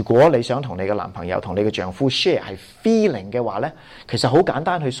如果你想同你嘅男朋友同你嘅丈夫 share 係 feeling 嘅話咧，其實好簡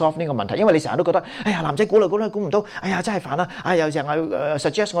單去 solve 呢個問題，因為你成日都覺得哎呀男仔估嚟估唔到，哎呀真係煩啦，有時候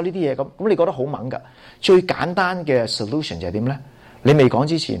suggest 我呢啲嘢咁你覺得好猛㗎。最簡單嘅 solution 就係點咧？你未講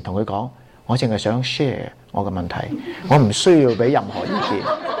之前同佢講。我淨係想 share 我嘅問題，我唔需要俾任何意見。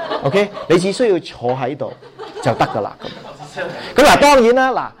OK， 你只需要坐喺度就得㗎啦。咁嗱，當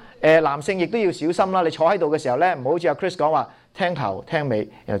然啦，男性亦都要小心啦。你坐喺度嘅時候咧，唔好好似阿 Chris 講話聽頭聽尾，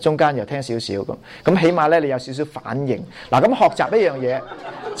然後中間又聽少少咁起碼咧你有少少反應。嗱，咁學習一樣嘢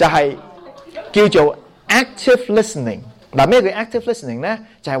就係叫做 active listening。嗱，咩叫 active listening 咧？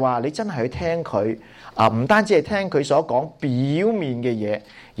就係話你真係去聽佢唔單止係聽佢所講表面嘅嘢，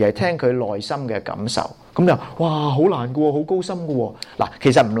而係聽佢內心嘅感受。咁又哇好難㗎喎，好高深㗎喎。嗱，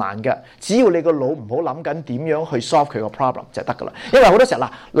其實唔難㗎，只要你個腦唔好諗緊點樣去 solve 佢個 problem 就得㗎啦。因為好多時候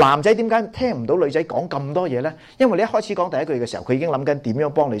男仔點解聽唔到女仔講咁多嘢咧？因為你一開始講第一句嘅時候，佢已經諗緊點樣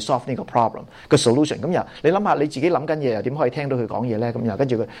幫你 solve 呢個 problem 個 solution。咁又你諗下你自己諗緊嘢，又點可以聽到佢講嘢咧？咁又跟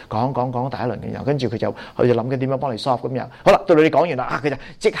住佢講第一輪嘅，然後跟住佢就諗緊點樣幫你 solve。咁又好啦，到你講完啦，佢就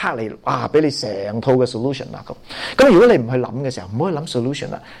即刻嚟俾你成套嘅 solution 啦。咁如果你唔去諗嘅時候，唔好去諗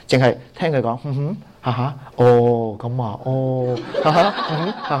solution 啦，淨係聽佢講哈哈，咁啊，哈哈，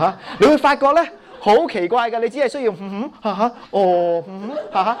哈哈，你會發覺咧好奇怪㗎，你只係需要哈哈，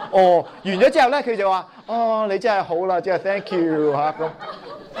哈哈，完咗之後咧，佢就話你真係好啦，即係 thank you 咁。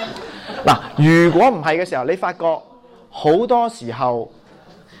嗱，如果唔係嘅時候，你發覺好多時候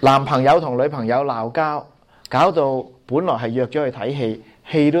男朋友同女朋友鬧交，搞到本來係約咗去睇戲，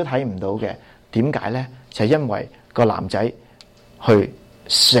戲都睇唔到嘅，點解咧？就係因為個男仔去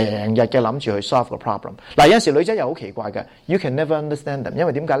成日嘅諗住去 solve 個 problem。嗱，有陣時女仔又好奇怪嘅 ，you can never understand them， 因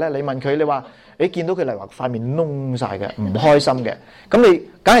為點解咧？你問佢，你話你見到佢例如話塊面燶晒嘅，唔開心嘅，咁你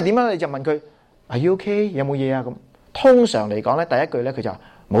梗係點樣？你就問佢 Are you okay？ 有冇嘢啊？咁通常嚟講咧，第一句咧佢就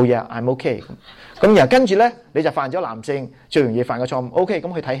冇嘢 ，I'm okay。咁然後跟住咧，你就犯咗男性最容易犯嘅錯誤 ，OK，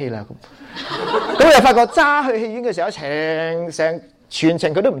 咁去睇戲啦。咁你就發覺揸去戲院嘅時候，成全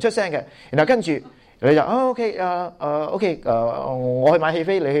程佢都唔出聲嘅，然後跟住。你就OK， OK， 我去買戲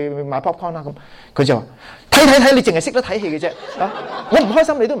飛，你去買 popcorn 啦。咁佢就話睇，你淨係識得睇戲嘅啫。我唔開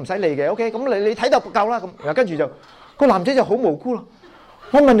心，你都唔使理嘅。OK， 咁你睇到夠啦。咁然後跟住就個男仔就好無辜啦。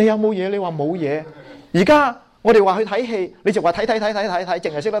我問你有冇嘢，你話冇嘢。而家我哋話去睇戲，你就話睇，淨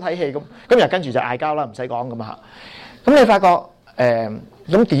係識得睇戲咁。咁然後跟住就嗌交啦，唔使講咁嚇。咁你發覺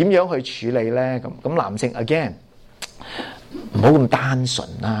咁點樣去處理咧？咁男性 again 唔好咁單純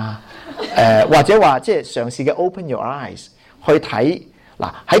啦。或者話即係嘗試嘅 open your eyes 去睇嗱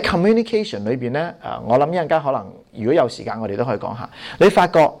喺 communication 裏邊咧，我諗一陣間可能如果有時間我哋都可以講下。你發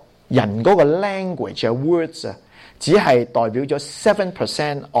覺人嗰個 language 嘅 words 啊，只係代表咗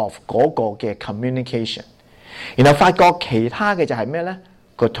 7% of 嗰個嘅 communication， 然後發覺其他嘅就係咩咧？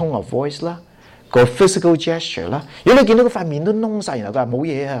個 tone of voice 啦，個 physical gesture 啦。如果你見到佢塊面都燶晒，然後佢話冇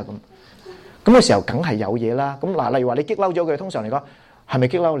嘢啊咁嘅時候，梗係有嘢啦。咁嗱，例如話你激嬲咗佢，通常嚟講。係咪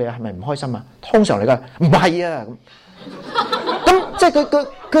激嬲你啊？係咪唔開心啊？通常嚟講唔係啊，咁即係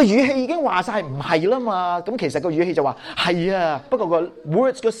佢語氣已經話晒唔係啦嘛。咁其實個語氣就話係啊，不過個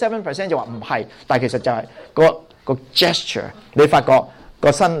words 嗰 7% 就話唔係，但係其實就係個 gesture。你發覺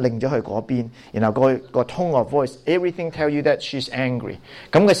個身擰咗去嗰邊，然後個 tone of voice，everything tell you that she's angry。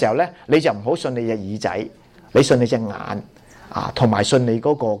咁嘅時候咧，你就唔好信你隻耳仔，你信你隻眼。同埋信你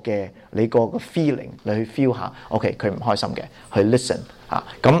嗰個嘅你個 feeling， 你去 feel 下 ，OK， 佢唔開心嘅，去 listen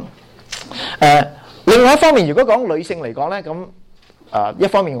咁另外一方面，如果講女性嚟講咧，咁一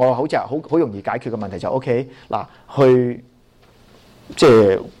方面我好似好容易解決嘅問題就 OK 嗱，去即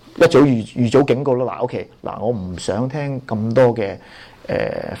係一早預早警告啦。嗱 OK 嗱，我唔想聽咁多嘅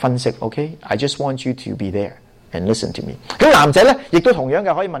分析 ，OK，I just want you to be there and listen to me。咁男仔咧亦都同樣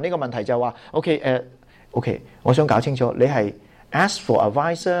嘅可以問呢個問題就話 OK，我想搞清楚，你係 ask for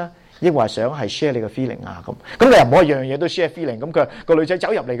advice， 抑或想係 share 你嘅 feeling 啊？咁你又唔可以樣樣嘢都 share feeling。咁佢個女仔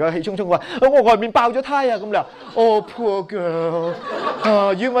走入嚟個氣沖沖話：我外面爆咗胎啊！咁你話poor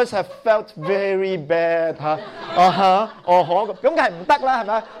girl，you must have felt very bad 咁梗係唔得啦，係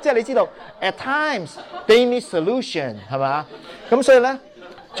咪？即係你知道 at times they need solution 係咪？咁所以咧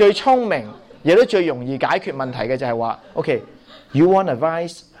最聰明亦都最容易解決問題嘅就係話 ，OK，you want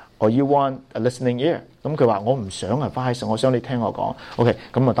advice or you want a listening ear？ 咁佢話我唔想 advice， 我想你聽我講。OK，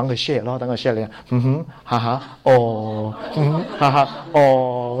 咁啊等佢 share 咯，等佢 share 你，哈哈，哦，哈哈，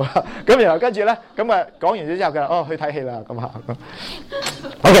哦，咁然後跟住咧，咁啊講完咗之後，佢話哦去睇戲啦，咁啊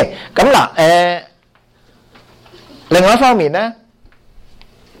 ，OK， 咁嗱另外一方面咧，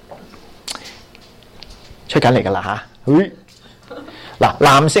出緊嚟㗎啦嚇，嗱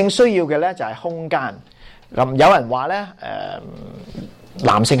男性需要嘅咧就係空間。咁有人話咧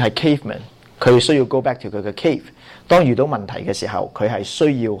男性係 caveman， 佢需要 go back to 佢嘅 cave。當遇到問題嘅時候，佢係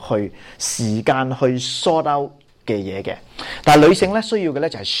需要去時間去 sort out 嘅嘢嘅。但係女性咧需要嘅咧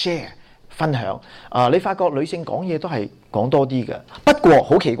就係 share 分享。你發覺女性講嘢都係講多啲嘅。不過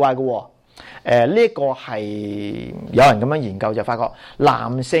好奇怪嘅喎，呢一個係有人咁樣研究就發覺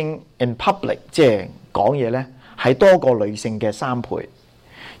男性 in public 即係講嘢咧係多過女性嘅3倍，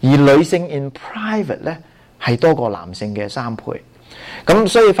而女性 in private 咧係多過男性嘅3倍。咁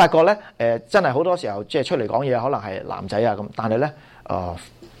所以發覺咧，真係好多時候即係出嚟講嘢，可能係男仔啊咁，但係咧，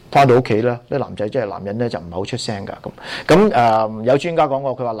翻到屋企咧，啲男仔即係男人咧就唔係好出聲㗎咁。有專家講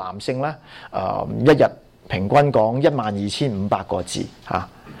過，佢話男性咧，一日平均講12,500個字嚇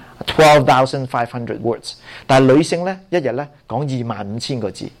，12,500 words， 但係女性咧一日咧講25,000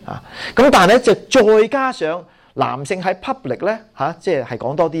個字啊。咁但係咧就再加上男性喺 public 咧即係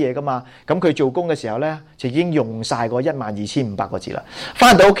講多啲嘢噶嘛，咁佢做工嘅時候咧就已經用晒個12,500個字啦，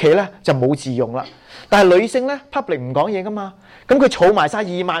翻到屋企咧就冇字用啦。但係女性咧 public 唔講嘢噶嘛，咁佢儲埋晒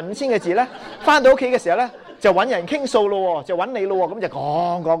25,000嘅字咧，翻到屋企嘅時候咧就揾人傾訴咯，就揾你咯，咁就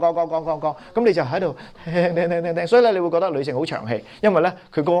講，咁你就喺度聽，所以咧你會覺得女性好長氣，因為咧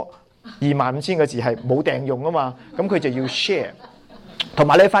佢個25,000個字係冇掟用啊嘛，咁佢就要 share。同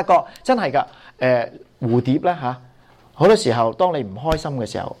埋你發覺真係㗎，蝴蝶咧好多時候當你唔開心嘅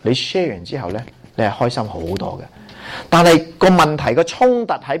時候，你 share 完之後咧，你係開心好多嘅。但係個問題個衝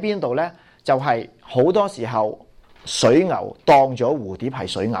突喺邊度咧？就係好多時候水牛當咗蝴蝶係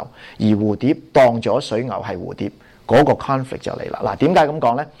水牛，而蝴蝶當咗水牛係蝴蝶，嗰個 conflict 就嚟啦。嗱，點解咁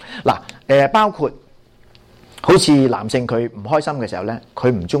講咧？嗱，包括好似男性佢唔開心嘅時候咧，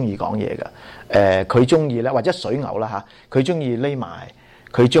佢唔中意講嘢嘅，佢中意咧或者水牛啦佢中意匿埋，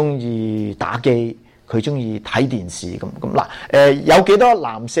佢中意打機，佢中意睇電視咁嗱。有幾多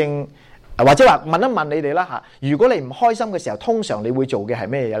男性或者話問一問你哋啦如果你唔開心嘅時候，通常你會做嘅係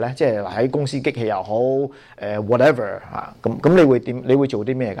咩嘢咧？即係喺公司激氣又好，whatever 咁你會點？你會做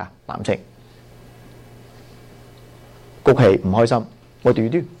啲咩㗎？男性谷氣唔開心，what do you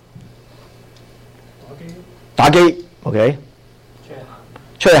do？打機 ，OK？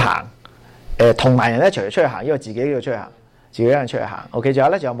 出去行，同埋人一齊出去行，因為自己都要出去行，自己一人出去行 ，OK？ 仲有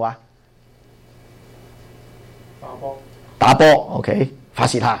咧，仲有冇啊？打波 ，OK？ 發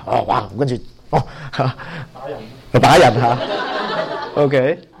泄下，哇！跟住打人嚇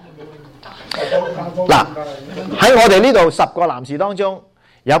 ，OK？ 嗱，喺我哋呢度10個男士當中，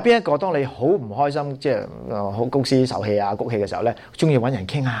有邊一個當你好唔開心，即係好公司受氣啊、谷氣嘅時候咧，中意揾人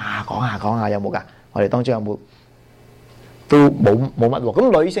傾下、講下，有冇㗎？我哋當中有冇？都冇乜喎。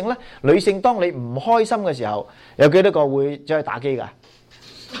咁女性咧，女性當你唔開心嘅時候，有幾多個會走去打機㗎？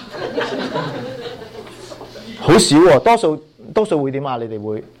好少喎，多數會點啊？你哋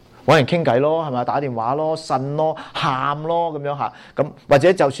會揾人傾偈咯，係咪？打電話咯、呻咯、喊咯咁樣嚇。咁或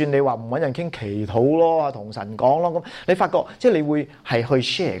者就算你話唔揾人傾，祈禱咯，同神講咯。咁你發覺即係你會係去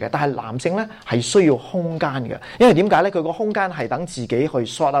share 嘅。但係男性咧係需要空間嘅，因為點解咧？佢個空間係等自己去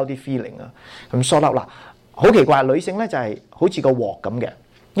sort out 啲 feeling 啊。咁 sort out 嗱，好奇怪，女性咧就係好似個鑊咁嘅，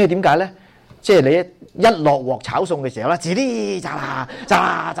因為點解咧？即係你一落鑊炒餸嘅時候咧，吱啲炸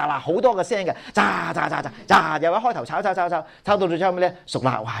好多個聲嘅，炸又一開頭炒到最後尾咧熟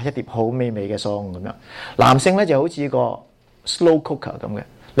啦，哇！一碟好美味嘅餸咁樣。男性咧就好似個 slow cooker 咁嘅，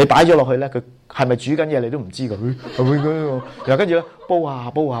你擺咗落去咧，佢係咪煮緊嘢你都唔知㗎，又跟住咧煲，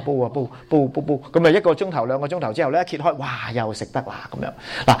咁咪1個鐘頭2個鐘頭之後咧，一揭開，哇！又食得啦咁樣。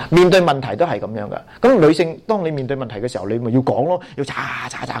嗱，面對問題都係咁樣㗎。咁女性當你面對問題嘅時候，你咪要講咯，要炸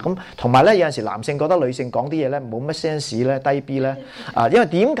咁。同埋咧有陣時男性覺得女性講啲嘢咧冇乜 sense 咧，低 B 咧因為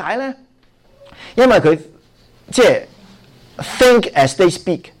點解咧？因為佢即係 think as they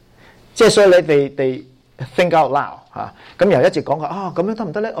speak， 即係所以你哋 think out loud 咁又一直講佢咁樣得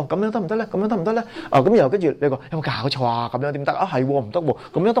唔得咧？咁樣得唔得咧？咁樣得唔得咧？咁又跟住你話有冇搞錯啊？咁樣點得啊？係唔得喎？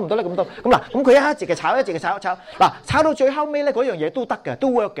咁樣得唔得咧？咁嗱，咁佢一直嘅炒，嗱，炒到最後尾咧，嗰樣嘢都得嘅，都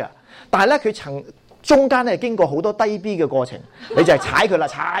work 嘅。但係咧佢中間咧經過好多低 B 嘅過程，你就係踩佢啦，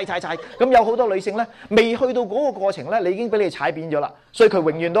踩。咁有好多女性咧未去到嗰個過程咧，你已經俾你踩扁咗啦，所以佢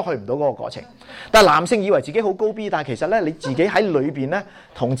永遠都去唔到嗰個過程。但係男性以為自己好高 B， 但係其實咧你自己喺裏邊咧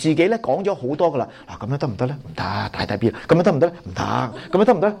同自己咧講咗好多噶啦。嗱，咁樣得唔得咧？唔得，太 B 啦。咁樣得唔得咧？唔得。咁樣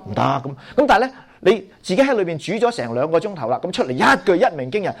得唔得？唔得。咁但係咧你自己喺裏邊煮咗成2個鐘頭啦，咁出嚟一句一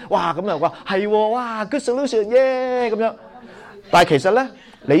鳴驚人，哇！咁又話係喎，哇 good solution 耶咁樣。但係其實咧，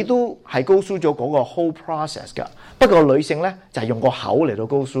你都係 go through 咗嗰個 whole process 㗎。不過女性咧就係用個口嚟到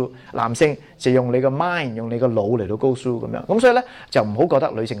go through，男性就用你個 mind， 用你個腦嚟到 go through 咁樣。咁所以咧就唔好覺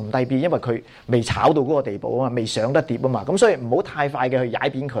得女性咁低 B， 因為佢未炒到嗰個地步啊嘛，未上得碟啊嘛。咁所以唔好太快嘅去踩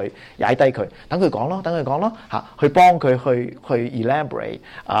扁佢、踩低佢，等佢講咯嚇，去幫佢去 elaborate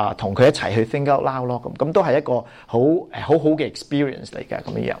同佢一齊去 think out loud 咯。咁都係一個好嘅 experience 嚟嘅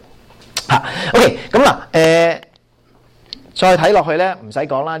咁樣嚇。OK， 咁嗱再睇落去咧，唔使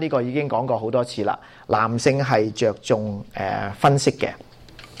講啦，呢個已經講過好多次啦。男性係着重分析嘅，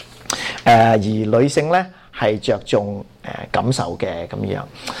而女性咧係着重感受嘅咁樣。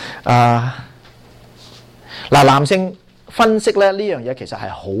嗱，男性分析咧呢樣嘢其實係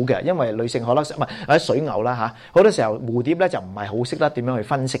好嘅，因為女性可能唔係或者水牛啦嚇，好多時候蝴蝶咧就唔係好識得點樣去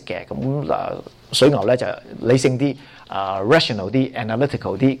分析嘅。咁水牛咧就理性啲，rational 啲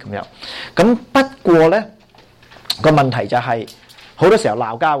 ，analytical 啲咁樣。咁不過咧，個問題就係好多時候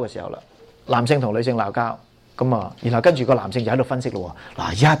鬧交嘅時候啦，男性同女性鬧交咁啊，然後跟住個男性就喺度分析咯喎，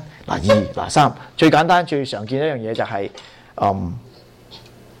嗱1、嗱2、嗱3，最簡單最常見一樣嘢就係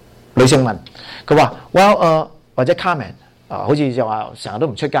女性問佢話 ，well 或者 comment 好似就話成日都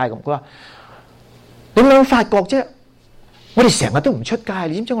唔出街咁，佢話點樣發覺啫？我哋成日都唔出街，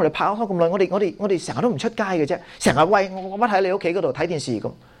你知唔知我哋拍拖咁耐，我哋成日都唔出街嘅啫，成日喂我乜喺你屋企嗰度睇電視咁。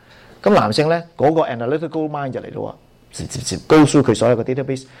咁男性咧嗰個 analytical mind 就嚟到啊，直go through佢所有嘅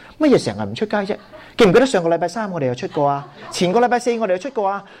database， 乜嘢成日唔出街啫？記唔記得上個禮拜3我哋又出過啊？前個禮拜4我哋又出過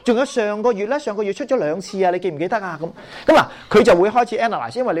啊？仲有上個月出咗2次啊？你記唔記得啊？咁嗱，佢就會開始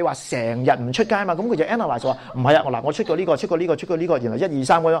analyse， 因為你話成日唔出街嘛，咁佢就 analyse 話唔係啊，我出過呢個，然後1、2、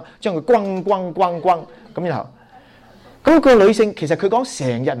3咁樣將佢轟咁然後，咁個女性其實佢講成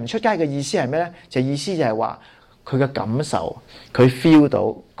日唔出街嘅意思係咩咧？就意思就係話。佢嘅感受，佢 feel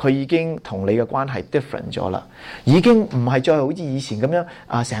到佢已經同你嘅關係 different 咗啦，已經唔係再好似以前咁樣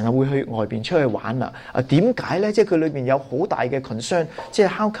啊，成日會去外邊出去玩啦。點解咧？即係佢裏邊有好大嘅 concern， 即係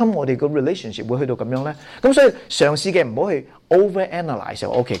how come 我哋個 relationship 會去到咁樣咧？咁所以嘗試嘅唔好去 over analyse，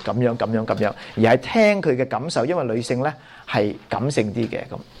 OK 咁樣，而係聽佢嘅感受，因為女性咧係感性啲嘅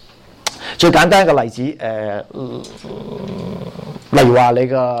咁。最簡單嘅例子，例如話你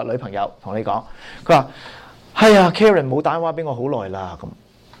個女朋友同你講，佢話。係啊 Karen 冇打電話俾我好耐啦，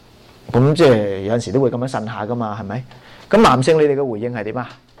咁即係有陣時都會咁樣呻下噶嘛，係咪？咁男性你哋嘅回應係點啊？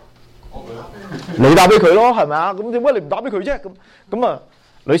你打俾佢咯，係咪啊？咁點解你唔打俾佢啫？咁啊，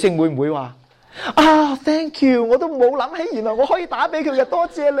女性會唔會話啊 ？Thank you， 我都冇諗起，原來我可以打俾佢嘅，多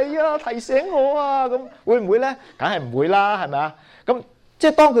謝你啊，提醒我啊，咁會唔會咧？梗係唔會啦，係咪啊？咁即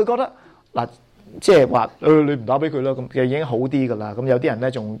係當佢覺得嗱。即係話你唔打俾佢啦，咁其實已經好啲噶啦。咁有啲人咧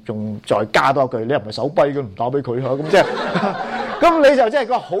仲再加多句，你又唔係手跛嘅，唔打俾佢嚇，咁即係咁你就真係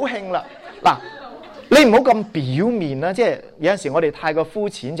個好興啦。嗱，你唔好咁表面啦，即係有陣時我哋太過膚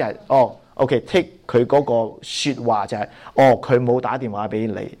淺就係OK take 佢嗰個説話就係佢冇打電話俾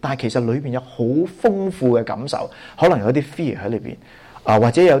你，但係其實裏邊有好豐富嘅感受，可能有啲 fear 喺裏邊或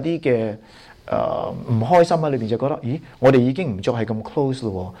者有啲嘅。唔開心喺裏邊就覺得，咦，我哋已經唔再係咁 close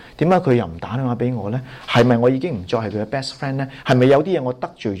咯，點解佢又唔打電話俾我咧？係咪我已經唔再係佢嘅 best friend 咧？係咪有啲嘢我得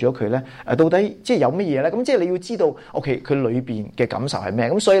罪咗佢咧？到底即係有乜嘢咧？咁即係你要知道 ，OK， 佢裏邊嘅感受係咩？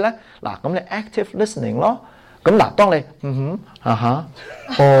咁所以咧，嗱，咁你 active listening 咯。咁嗱，當你咁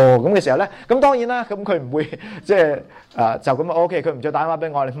嘅時候咧，咁當然啦，咁佢唔會即係就咁 OK， 佢唔再打電話俾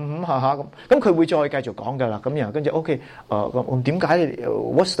我，你咁佢會再繼續講㗎啦。咁然後跟住 OK， 咁點解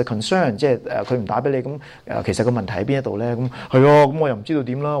？What's the concern？ 即係佢唔打俾你，咁其實個問題喺邊一度咧？咁係啊，咁我又唔知道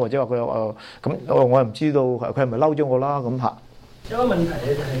點啦，或者話佢咁我又唔知道佢係咪嬲咗我啦？咁嚇。有個問題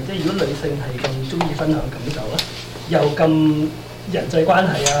咧就係，即係如果女性係咁中意分享感受啦，又咁人際關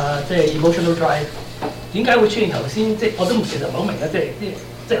係啊，即係 emotional drive。點解會出現頭先？即係我都其實唔係好明啦。即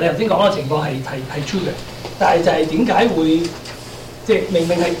係你頭先講嗰個情況係 true 嘅，但係就係點解會即係明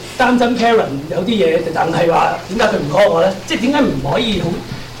明係擔心 Karen 有啲嘢，但係話點解佢唔 call 我咧？即係點解唔可以好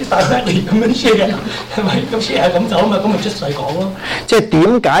即係 directly 咁樣 share 係咪？咁 share 係感受啊嘛，咁咪 just 嚟講咯。即係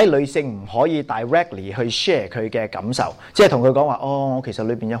點解女性唔可以 directly 去 share 佢嘅感受？即係同佢講話我其實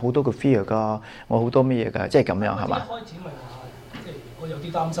裏邊有好多個 fear 㗎，我好多乜嘢㗎，即係咁樣係嘛？開始咪話即係我哋有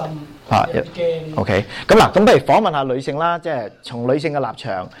啲擔心，啊有啲驚。 OK， 咁嗱，咁不如訪問下女性啦，即係從女性嘅立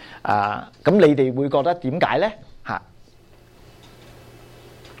場咁你哋會覺得點解咧？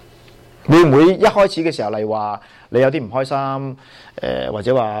會唔會一開始嘅時候，例如話你有啲唔開心，或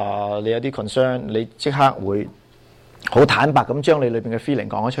者話你有啲 concern， 你即刻會好坦白咁將你裏邊嘅 feeling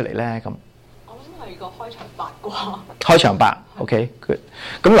講咗出嚟咧？咁我諗係個開場白啩。開場白 ，OK， good。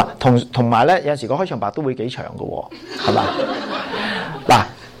咁嗱，同埋咧，有陣時個開場白都會幾長嘅喎，係嘛？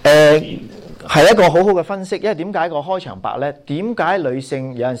嗱，係一個好好嘅分析，因為點解個開場白咧？點解女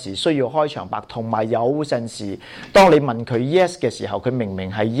性有陣時需要開場白，同埋有陣時當你問佢 yes 嘅時候，佢明明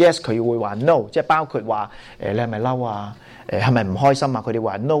係 yes， 佢會話 no， 即係包括話你係咪嬲啊？係咪唔開心啊？佢哋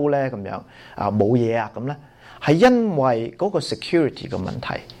話 no 咧咁樣冇嘢啊咁咧，係因為嗰個 security 嘅問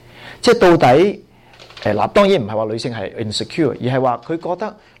題，即係到底嗱，當然唔係話女性係 insecure， 而係話佢覺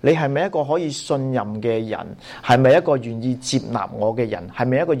得你係咪一個可以信任嘅人，係咪一個願意接納我嘅人，係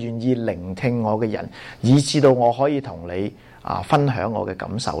咪一個願意聆聽我嘅人，以至到我可以同你分享我嘅感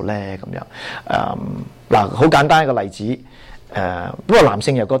受咧咁樣。嗱，好簡單一個例子，不過男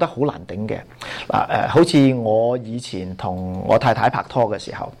性又覺得好難頂嘅。好似我以前同我太太拍拖嘅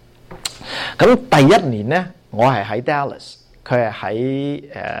時候，咁第一年咧，我係喺 Dallas。佢係喺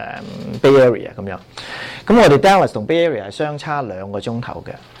Bay Area 咁樣，咁我哋 Dallas 同 Bay Area 係相差2個鐘頭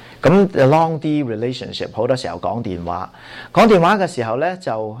嘅，咁 long 啲 relationship 好多時候講電話嘅時候咧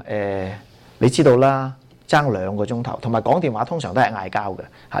就你知道啦，爭2個鐘頭，同埋講電話通常都係嗌交嘅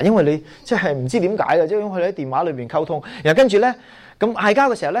嚇，因為你即係唔知點解嘅，即係因為喺電話裏邊溝通，然後跟住咧咁嗌交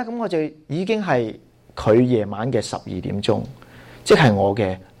嘅時候咧，咁我就已經係佢夜晚嘅12點鐘，即係我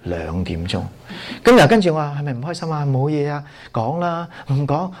嘅2點鐘，咁又跟住我話係咪唔開心啊？冇嘢啊，講啦，唔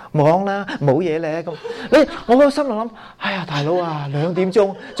講啦，冇嘢咧咁。我個心度諗，哎呀大佬啊，2點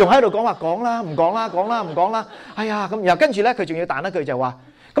鐘仲喺度講話講啦，唔講啦，講啦，唔講啦，哎呀咁，然後跟住咧佢仲要彈一句就話，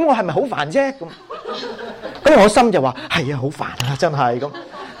咁我係咪好煩啫？咁我心就話係啊，好煩啊，真係咁。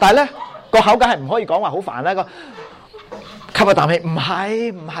但係咧個口梗係唔可以講話好煩啦，個吸一啖氣，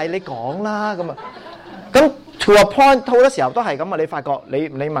唔係你講啦咁啊，咁。To a point， 好多時候都係咁啊！你發覺你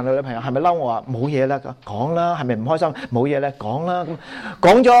問你女朋友係咪嬲？我話冇嘢啦，講啦，係咪唔開心？冇嘢咧，講啦。咁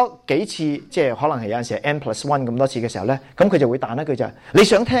講咗幾次，即係可能係有陣時係 N+1 咁多次嘅時候咧，咁佢就會彈一句就係你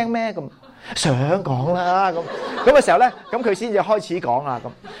想聽咩？咁想講啦。咁嘅時候咧，咁佢先至開始講啦。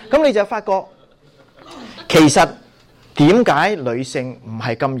咁你就發覺其實點解女性唔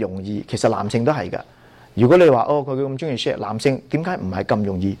係咁容易？其實男性都係㗎。如果你話佢咁中意 share， 男性點解唔係咁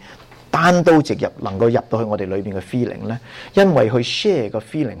容易？單刀直入能夠入到去我哋裏邊嘅 feeling 咧，因為去 share 個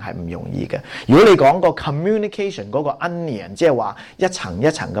feeling 係唔容易嘅。如果你講個 communication 嗰個 onion， 即係話一層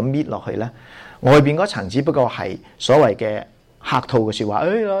一層咁搣落去咧，外邊嗰層只不過係所謂嘅客套嘅説話。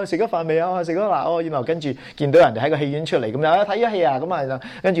食咗飯未啊？食咗啦。然後跟住見到人哋喺個戲院出嚟咁樣睇咗戲啊，咁啊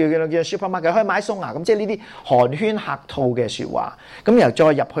跟住見 supermarket 可以買餸啊，咁即係呢啲寒暄客套嘅説話。咁然後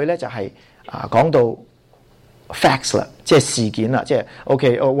再入去咧就係講到facts 啦，即係事件啦，即係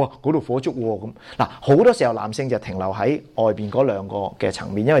OK 哇嗰度火燭喎咁。嗱，好多時候男性就停留喺外邊嗰2個嘅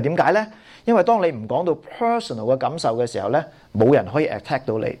層面，因為點解咧？因為當你唔講到 personal 嘅感受嘅時候咧，冇人可以 attack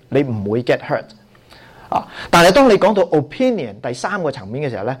到你，你唔會 get hurt 但係當你講到 opinion 第3個層面嘅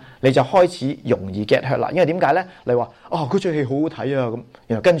時候咧，你就開始容易 get hurt 啦。因為點解咧？你話嗰出戲好好睇啊咁，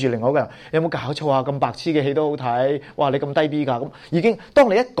然後跟住另外一個人有冇搞錯啊？咁白痴嘅戲都好睇，哇你咁低 B 㗎咁，已經當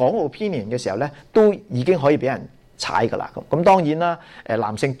你一講 opinion 嘅時候咧，都已經可以俾人踩㗎啦。咁當然啦，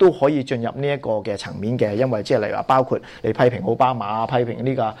男性都可以進入呢一個嘅層面嘅，因為即係例如話包括你批評奧巴馬，批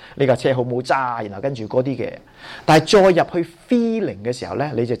評呢架車好冇揸，然後跟住嗰啲嘅。但係再入去 feeling 嘅時候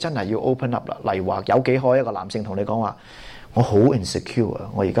咧，你就真係要 open up 啦。例如話有幾可一個男性同你講話，我好 insecure 啊，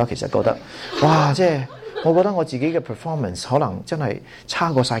我而家其實覺得，哇，即係我覺得我自己嘅 performance 可能真係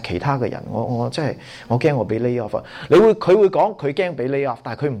差過晒其他嘅人，我真係我驚我俾 lay off。佢會講佢驚俾 lay off，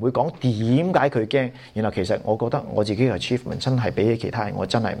但係佢唔會講點解佢驚。然後其實我覺得我自己嘅 achievement 真係比起其他人我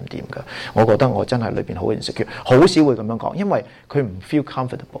真係唔掂㗎。我覺得我真係裏邊好 insecure， 好少會咁樣講，因為佢唔 feel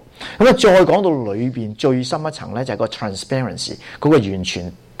comfortable。咁啊，再講到裏邊最深一層咧，就係個 transparency 嗰個完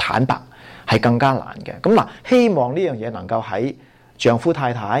全坦白係更加難嘅。咁嗱，希望呢樣嘢能夠喺丈夫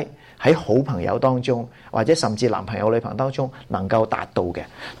太太，喺好朋友當中，或者甚至男朋友女朋友當中能夠達到嘅。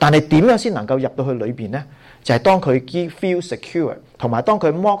但係點樣先能夠入到去裏邊呢？就係當佢 feel secure， 同埋當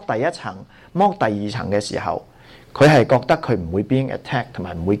佢剝第一層、剝第2層嘅時候，佢係覺得佢唔會 being attacked， 同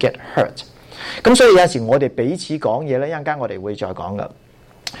埋唔會 get hurt。咁所以有時我哋彼此講嘢咧，一陣間我哋會再講噶。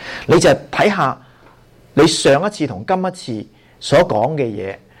你就睇下你上一次同今一次所講嘅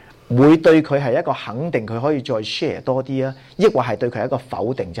嘢，會對佢係一個肯定，佢可以再 share 多啲啊，抑或係對佢係一個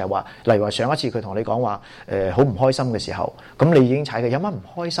否定，就係話，例如話上一次佢同你講話好唔開心嘅時候，咁你已經踩佢，有乜唔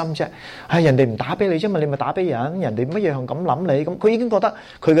開心啫？係人哋唔打俾你啫嘛，你咪打俾人，人哋乜嘢咁諗你，咁佢已經覺得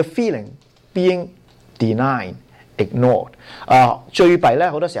佢嘅 feeling being denied。ignored 最弊咧，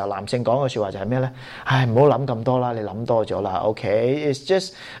好多時候男性講嘅説話就係咩咧？唉，唔好諗咁多啦，你諗多咗啦。OK，it's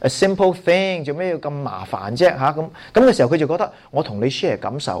just a simple thing，做咩要咁麻煩啫？咁嘅時候，佢就覺得我同你 share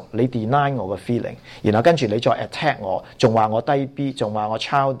感受，你 deny 我嘅 feeling， 然後跟住你再 attack 我，仲話我低 B， 仲話我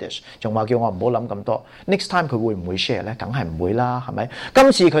childish， 仲話叫我唔好諗咁多。Next time 佢會唔會 share 咧？梗係唔會啦，係咪？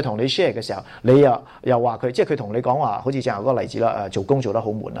今次佢同你 share 嘅時候，你又話佢，即係佢同你講話，好似正話嗰個例子啦，做工做得好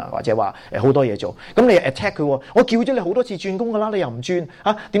悶啊，或者話好多嘢做，咁你 attack 佢喎，我叫咗你好多次轉工㗎啦，你又唔轉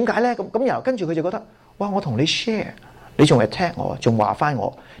啊？點解咧？咁然後跟住佢就覺得，哇！我同你 share， 你仲 attack 我，仲話翻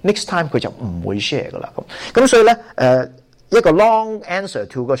我 ，next time 佢就唔會 share 㗎啦。咁所以咧一個 long answer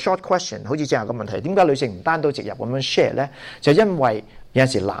to 個 short question， 好似正話個問題，點解女性唔單刀直入咁樣 share 咧？就因為有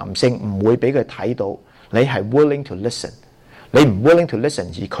陣時男性唔會俾佢睇到你係 willing to listen。你唔 willing to listen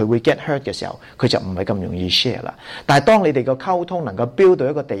而佢會 get hurt 嘅時候，佢就唔係咁容易 share 啦。但係當你哋個溝通能夠 build 到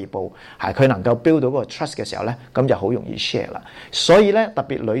一個地步，係佢能夠 build 到嗰個 trust 嘅時候咧，咁就好容易 share 啦。所以咧，特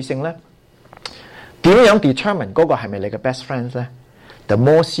別女性咧，點樣 determine 嗰個係咪你嘅 best friends 咧 ？The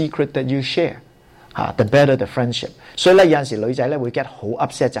more secret that you share，the better the friendship。所以咧，有陣時女仔咧會 get 好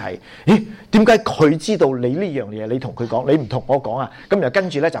upset 就係，咦？點解佢知道你呢樣嘢，你同佢講，你唔同我講啊？咁又跟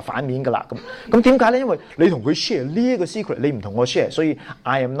住咧就反面噶啦。咁點解咧？因為你同佢 share 呢一個 secret， 你唔同我 share， 所以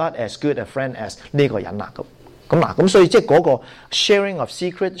I am not as good a friend as 呢個人啦。咁所以即係嗰個 sharing of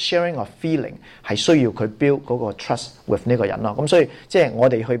secret、sharing of feeling 係需要佢 build 嗰個 trust with 呢個人咯。咁所以即係我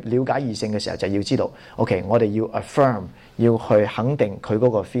哋去了解異性嘅時候，就要知道 ，OK， 我哋要 affirm， 要去肯定佢嗰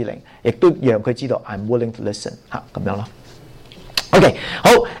個 feeling， 亦都讓佢知道 I'm willing to listen 咁樣咯。OK， 好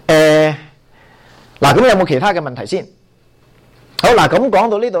嗱，咁有冇其他嘅問題先？好嗱，咁講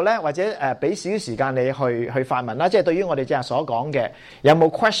到呢度咧，或者俾少少時間你去發問啦。即係對於我哋正日所講嘅，有冇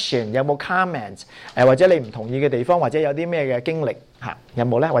question， 有冇 comment， 或者你唔同意嘅地方，或者有啲咩嘅經歷有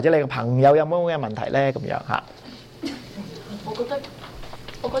冇咧？或者你嘅朋友有冇咩問題咧？咁樣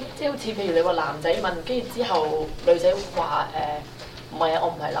我覺得即係好似譬如你話男仔問，跟住之後女仔話唔係啊，我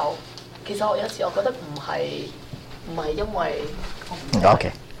唔係嬲。其實我有時我覺得唔係因為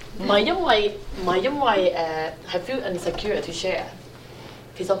OK。唔係因為係 feel insecure to share。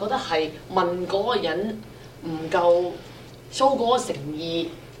其實我覺得係問嗰個人唔夠 show 嗰個誠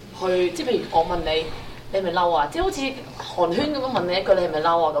意去，即係譬如我問你，你係咪嬲啊？即係好似寒暄咁樣問你一句，你係咪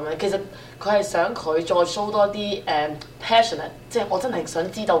嬲啊？咁樣其實佢係想佢再 show 多啲passionate， 即係我真係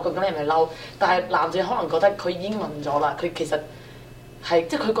想知道究竟你係咪嬲。但係男仔可能覺得佢已經問咗啦，佢其實係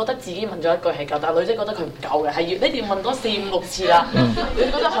即係佢覺得自己問咗一句係夠，但係女仔覺得佢唔夠嘅，係要你哋問多4、5、6次啦。佢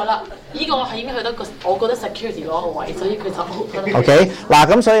覺得係啦，呢個係已經去到我覺得 security 嗰個位，所以佢就OK 嗱，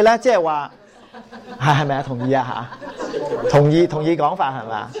咁所以咧，即係話係咪啊？同意啊嚇？同意講法係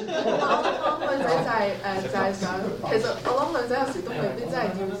嘛？我諗女仔就係想，其實我諗女仔有時都未必真係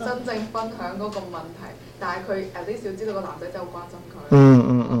要真正分享嗰個問題，但係佢at least要知道個男仔真係好關心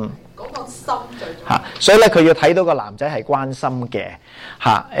佢。嗰個心最重要。所以咧，佢要睇到個男仔係關心嘅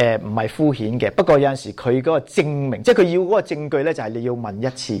唔係敷衍嘅。不過有陣時佢嗰個證明，即係佢要嗰個證據咧，就係你要問1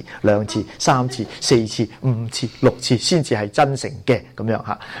次、2次、3次、4次、5次、6次先至係真誠嘅咁樣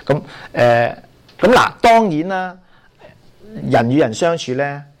嚇。咁嗱，當然啦，人與人相處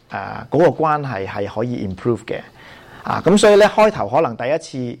咧嗰個關係係可以 improve 嘅咁所以咧，開頭可能第一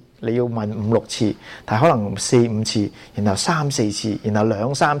次你要問5、6次，但係可能4、5次，然後3、4次，然後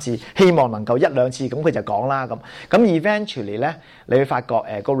2、3次，希望能夠1、2次，咁佢就講啦咁。eventually 咧，你會發覺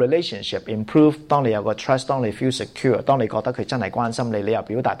個 relationship improve。當你有個 trust， 當你 feel secure， 當你覺得佢真係關心你，你又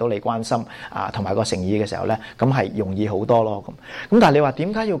表達到你關心同埋個誠意嘅時候咧，咁係容易好多咯咁。但係你話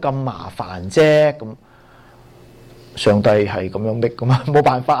點解要咁麻煩啫？咁上帝係咁樣的，咁冇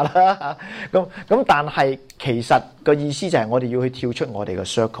辦法啦。咁但係其實個意思就係我哋要去跳出我哋嘅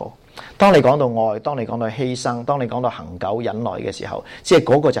circle。當你講到愛，當你講到犧牲，當你講到恆久忍耐嘅時候，即係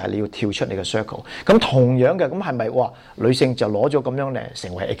嗰個就係你要跳出你嘅 circle。咁同樣嘅，咁係咪女性就攞咗咁樣嚟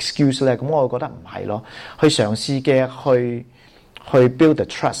成為 excuse 咧？咁我覺得唔係咯。去嘗試嘅去 build the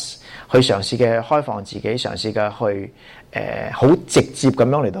trust， 去嘗試嘅開放自己，嘗試嘅去好直接咁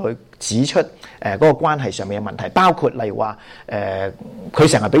樣嚟到去指出嗰個關係上面嘅問題，包括例如話佢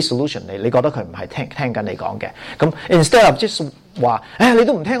成日俾 solution 你覺得佢唔係聽緊你講嘅，咁 instead of just 話你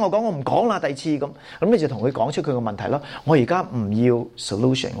都唔聽我講，我唔講啦，第二次咁你就同佢講出佢個問題咯。我而家唔要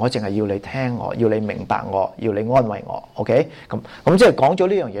solution， 我淨係要你聽我，要你明白我，要你安慰我 ，OK？ 咁即係講咗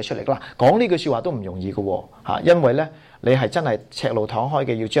呢樣嘢出嚟啦。講呢句説話都唔容易嘅喎，因為咧你係真係赤露敞開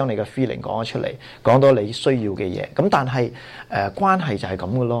嘅，要將你嘅 feeling 講咗出嚟，講到你需要嘅嘢。咁但係關係就係咁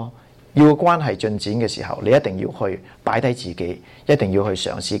嘅咯。要關係進展嘅時候，你一定要去擺低自己，一定要去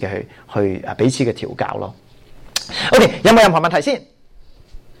嘗試嘅去彼此嘅調教咯。OK， 有冇任何問題先？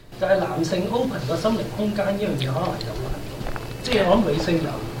就係男性 open 個心靈空間呢樣嘢可能係有難度，即係我諗女性由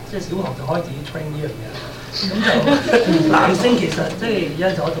即係小學就開始 train 呢樣嘢，咁就男性其實即係有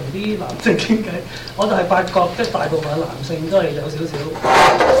陣時我同啲男性傾偈，我就係發覺即係大部分男性都係有少少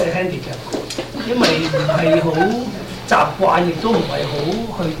即係 handicap， 因為唔係好習慣，亦都唔係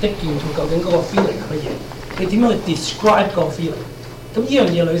好去的見到究竟嗰個 feeling 係乜嘢，你點樣去 describe 個 feeling？ 咁呢樣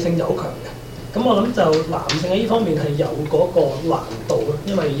嘢女性就好強嘅。咁我諗就男性喺呢方面係有嗰個難度咯，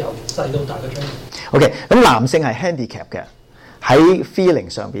因為由細到大嘅 training。OK， 咁男性係 handicap 嘅喺 feeling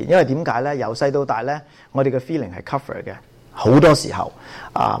上邊，因為點解咧？由細到大咧，我哋嘅 feeling 係 cover 嘅，好多時候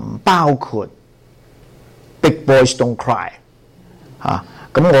包括 Big Boys Don't Cry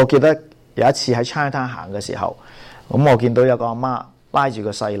咁我記得有一次喺 Chinatown 行嘅時候，咁我見到有個阿媽拉住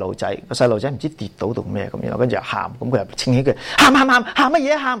個細路仔，個細路仔唔知跌倒到咩咁樣，跟住又喊，咁佢又稱起佢喊乜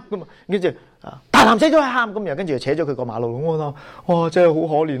嘢喊咁，跟住大男仔都係喊，咁又跟住又扯咗佢過馬路，我話哇真係好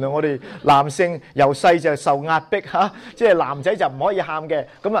可憐啊！我哋男性由細就受壓迫即係男仔就唔可以喊嘅。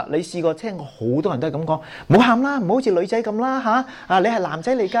咁你試過聽過好多人都係咁講，唔好喊啦，唔好好似女仔咁啦你係男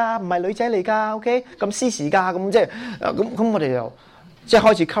仔嚟㗎，唔係女仔嚟㗎 ，OK？ 咁私事㗎，咁即係咁我哋又即係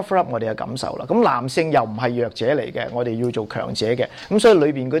開始 cover up 我哋嘅感受啦。咁男性又唔係弱者嚟嘅，我哋要做強者嘅。咁所以裏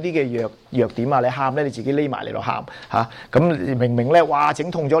邊嗰啲嘅弱點啊，你喊咧，你自己匿埋嚟度喊咁明明咧，哇整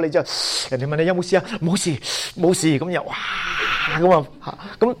痛咗你之後，人哋問你有冇事啊？冇事咁又哇咁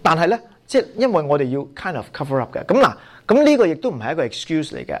咁但係咧，即係因為我哋要 kind of cover up 嘅。咁呢個亦都唔係一個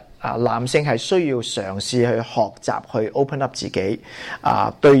excuse 嚟嘅。男性係需要嘗試去學習去 open up 自己。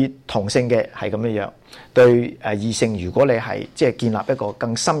對同性嘅係咁樣，對異性，如果你係即係建立一個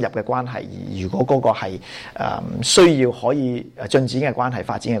更深入嘅關係，而如果嗰個係需要可以進展嘅關係、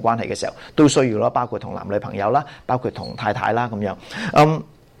發展嘅關係嘅時候，都需要咯，包括同男女朋友啦，包括同太太啦咁樣。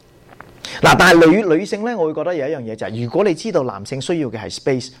但係女性咧，我會覺得有一樣嘢就係，如果你知道男性需要嘅係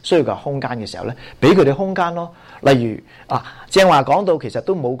space， 需要嘅空間嘅時候咧，俾佢哋空間咯。例如正話講到，其實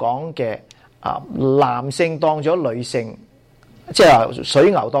都冇講嘅男性當咗女性，即係話水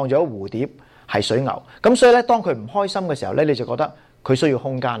牛當咗蝴蝶係水牛，咁所以咧，當佢唔開心嘅時候咧，你就覺得佢需要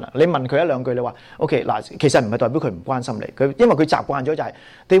空間啦。你問佢一兩句，你話 OK 嗱，其實唔係代表佢唔關心你，因為佢習慣咗就係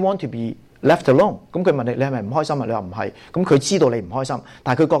they want to be left alone。咁佢問你係咪唔開心啊？你話唔係，咁佢知道你唔開心，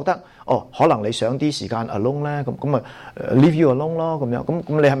但係佢覺得可能你想啲時間 alone 咧，咁咪 leave you alone 咯，咁樣咁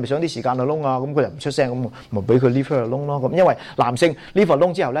你係咪想啲時間 alone 啊？咁佢又唔出聲，咁咪俾佢 leave her alone 咯。咁因為男性 leave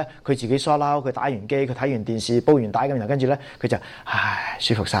alone 之後咧，佢自己疏撈，佢打完機，佢睇完電視，煲完帶咁，然後跟住咧佢就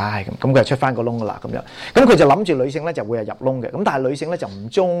舒服晒咁佢就出翻個窿噶啦咁樣。咁佢就諗住女性咧就會係入窿嘅，咁但係女性咧就唔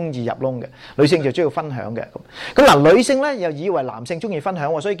中意入窿嘅，女性就中意分享嘅。咁嗱，女性咧又以為男性中意分享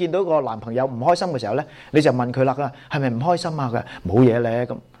喎，所以見到個男朋友唔開心嘅時候咧，你就問佢啦，係咪唔開心啊？佢冇嘢咧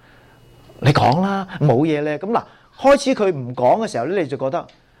咁。你講啦，冇嘢咧。咁嗱，開始佢唔講嘅時候咧，你就覺得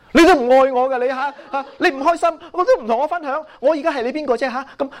你都唔愛我嘅，你你唔開心，我都唔同我分享。我而家係你邊個啫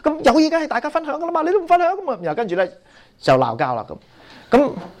咁有而家係大家分享噶啦嘛，你都唔分享咁然後跟住咧就鬧交啦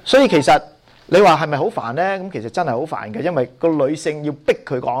咁。所以其實你話係咪好煩咧？咁其實真係好煩嘅，因為個女性要逼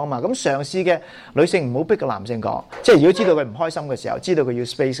佢講啊嘛。咁嘗試嘅女性唔好逼個男性講，即係如果知道佢唔開心嘅時候，知道佢要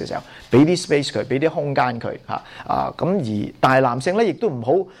space 嘅時候，俾啲 space 佢，俾啲空間佢但係男性咧亦都唔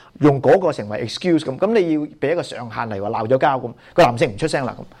好用嗰個成為 excuse 咁你要俾一個上限嚟話鬧咗交咁，個男性唔出聲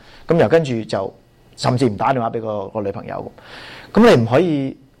啦咁又跟住就甚至唔打電話俾個女朋友咁你唔可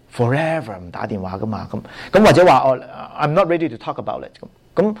以 forever 唔打電話噶嘛咁或者話I'm not ready to talk about it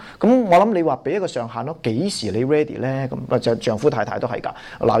咁我諗你話俾一個上限咯，幾時你 ready 咧？咁就丈夫太太都係㗎，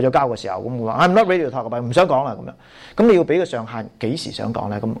鬧咗交嘅時候咁話 I'm not ready to talk about， 唔想講啦咁樣。咁你要俾個上限，幾時想講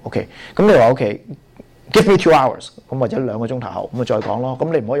咧？咁 OK， 咁你話 OK，give me 2 hours， 咁或者2個鐘頭後咁咪再講咯。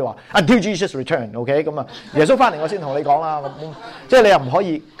咁你唔可以話 until Jesus return，OK， 咁耶穌翻嚟我先同你講啦。咁即係你又唔可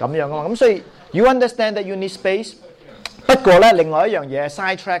以咁樣啊嘛。咁所以 you understand that you need space。不過咧，另外一樣嘢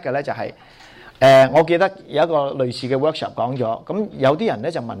side track 嘅咧就係。我記得有一個類似嘅 workshop 講咗，咁有啲人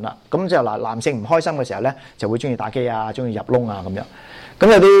咧就問啦，咁就嗱男性唔開心嘅時候咧，就會中意打機啊，中意入窿啊咁樣。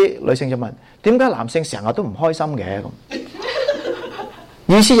咁有啲女性就問：點解男性成日都唔開心嘅？咁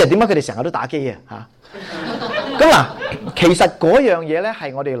意思就點解佢哋成日都打機啊？嚇！咁嗱，其實嗰樣嘢咧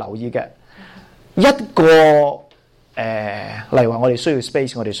係我哋留意嘅一個例如話我哋需要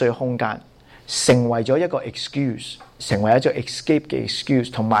space， 我哋需要空間，成為咗一個 excuse， 成為一種 escape 嘅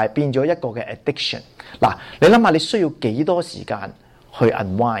excuse， 同埋變咗一個嘅 addiction。嗱，你諗下，你需要幾多時間去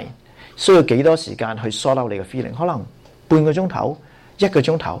unwind， 需要幾多時間去 sort out 你嘅 feeling？ 可能半個鐘頭、1個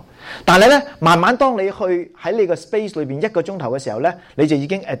鐘頭。但係咧，慢慢當你去喺你個 space 裏邊1個鐘頭嘅時候咧，你就已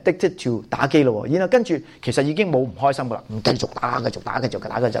經 addicted to 打機咯。然後跟住其實已經冇唔開心噶啦，唔繼續打，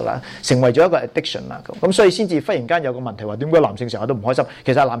成為咗一個 addiction 啦。咁所以先至忽然間有個問題話，點解男性成日都唔開心？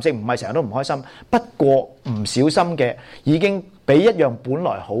其實男性唔係成日都唔開心，不過唔小心嘅已經俾一樣本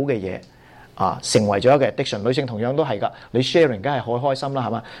來好嘅嘢成為咗一個 addiction。女性同樣都係㗎，你 sharing 梗係好開心啦，係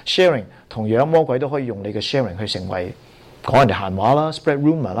嘛 ？sharing 同樣魔鬼都可以用你嘅 sharing 去成為講人哋閒話啦 ，spread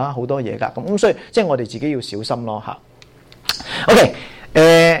rumor 啦，好多嘢㗎。咁所以即係我哋自己要小心咯嚇。OK，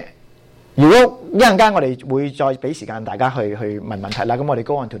 如果一陣間我哋會再俾時間大家去問問題啦。咁我哋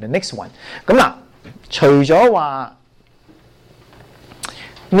go on to the next one。咁嗱，除咗話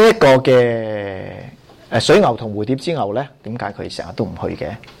呢一個嘅水牛同蝴蝶之牛咧，點解佢成日都唔去嘅？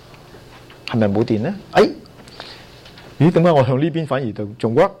係咪冇電咧？咦？點解我向呢邊反而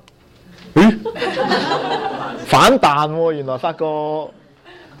仲 work？ 咦？反彈喎！原來發覺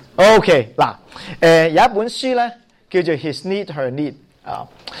OK 嗱，有一本書咧叫做 His Need Her Need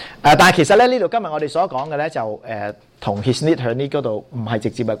但係其實咧呢度今日我哋所講嘅咧就同 His Need Her Need 嗰度唔係直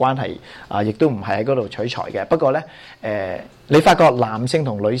接嘅關係亦都唔係喺嗰度取材嘅。不過咧你發覺男性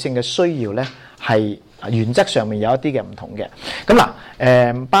同女性嘅需要咧係原則上面有一啲嘅唔同嘅。咁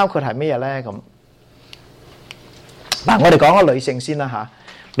嗱包括係咩嘢咧？咁嗱，我哋講咗女性先啦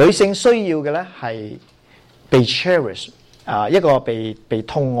嚇。女性需要嘅咧係被 cherish 一個被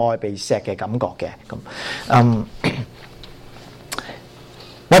痛愛、被錫嘅感覺嘅咁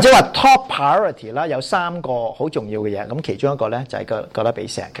或者話 top priority 啦，有3個好重要嘅嘢，咁其中一個咧就係覺得被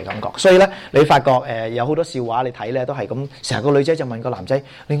錫嘅感覺。所以咧你發覺有好多笑話你睇咧都係咁，成日個女仔就問個男仔：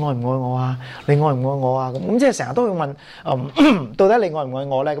你愛唔愛我啊？你愛唔愛我啊？咁即係成日都會問到底你愛唔愛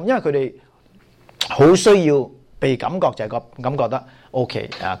我咧？咁因為佢哋好需要被感覺，就係個感覺得 OK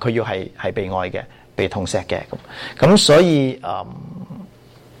佢要係被愛嘅。被痛錫嘅咁所以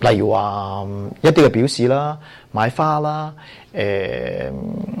例如話一啲嘅表示啦，買花啦，你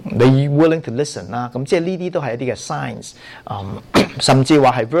willing to listen 啦，咁即係呢啲都係一啲嘅 signs，甚至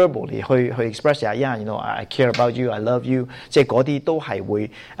話係 verbally 去 express 下，you know I care about you, I love you， 即係嗰啲都係會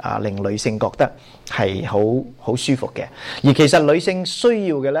令女性覺得係好舒服嘅。而其實女性需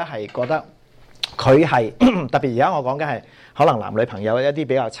要嘅咧係覺得佢係特別而家我講緊係。可能男女朋友一啲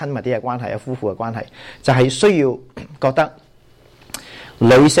比較親密啲嘅關係，夫婦嘅關係，就係需要覺得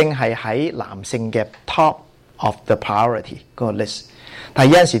女性係喺男性嘅 top of the priority 嗰個 list。但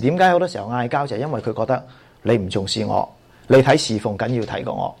係有陣時點解好多時候嗌交就係因為佢覺得你唔重視我，你睇侍奉緊要睇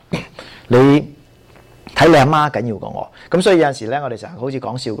過我，你睇你阿媽緊要過我。咁所以有陣時咧，我哋成日好似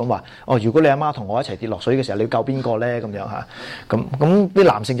講笑咁話，如果你阿媽同我一齊跌落水嘅時候，你要救邊個咧？咁樣嚇，咁啲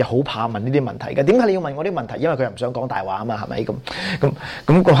男性就好怕問呢啲問題嘅。點解你要問我啲問題？因為佢又唔想講大話啊嘛，係咪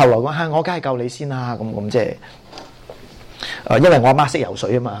咁？佢後來講我梗係救你先啦。咁即係因為我阿媽識游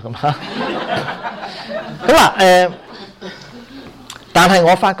水啊嘛。咁嗱但係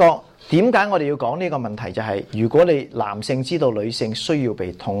我發覺點解我哋要講呢個問題，就係如果你男性知道女性需要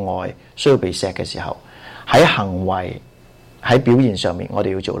被痛愛、需要被錫嘅時候，喺行為喺表現上面，我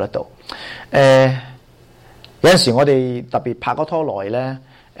哋要做得到。有陣時我哋特別拍咗拖耐咧，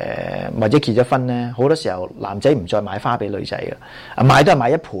或者結咗婚咧，好多時候男仔唔再買花俾女仔嘅，買都係買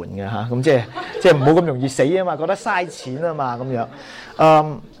一盆嘅嚇。咁即係唔好咁容易死啊嘛，覺得嘥錢啊嘛咁樣。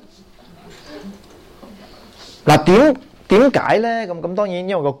嗱點解咧？咁當然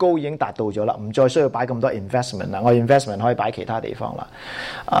因為個高已經達到咗啦，唔再需要擺咁多 investment 啦。我 investment 可以擺其他地方啦。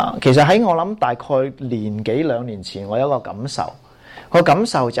其實喺我諗大概年幾2年前，我有一個感受。個感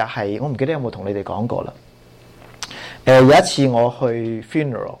受就係我唔記得有冇同你哋講過啦。有一次我去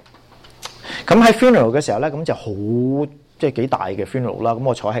funeral， 咁喺 funeral 嘅時候咧，咁就好即係幾大嘅 funeral 啦。咁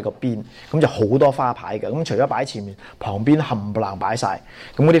我坐喺個邊，咁就好多花牌嘅。咁除咗擺喺前面，旁邊冚唪唥擺晒。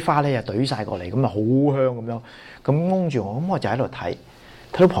咁嗰啲花咧又堆晒過嚟，咁啊好香咁樣。咁擁住我，咁我就喺度睇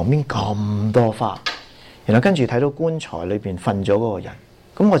到旁邊咁多花，然後跟住睇到棺材裏邊瞓咗嗰個人，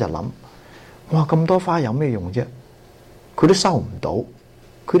咁我就諗：哇，咁多花有咩用啫？佢都收唔到，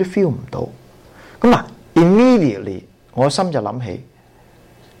佢都 feel 唔到。咁嗱 ，immediately 我心就諗起：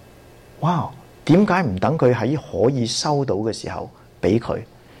哇，點解唔等佢喺可以收到嘅時候俾佢？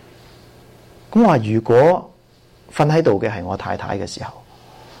咁我話如果瞓喺度嘅係我太太嘅時候。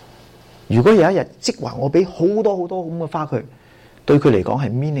如果有一日即話我俾好多好多咁嘅花佢，對佢嚟講係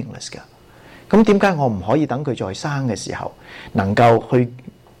meaningless 㗎。咁點解我唔可以等佢再生嘅時候，能夠去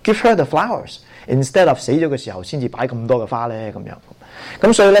give her the flowers，instead of 死咗嘅時候先至擺咁多嘅花咧咁樣？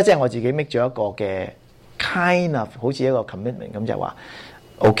咁所以咧，即係我自己 make 咗一個嘅 kind of 好似一個 commitment 咁，就係話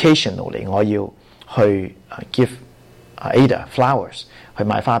occasionally 我要去give Ada flowers， 去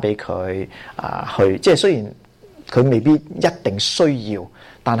買花俾佢去即係雖然佢未必一定需要，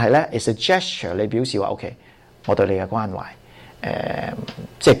但係咧 it's a gesture， 你表示話 OK， 我對你嘅關懷。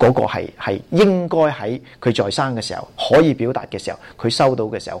即係嗰個係應該喺佢在生嘅時候可以表達嘅時候，佢收到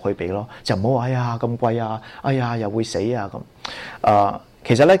嘅時候去俾咯，就唔好話哎呀咁貴啊，哎呀又會死啊咁。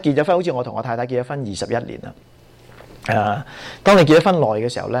其實咧結咗婚，好似我同我太太結咗婚21年啦。當你結咗婚耐嘅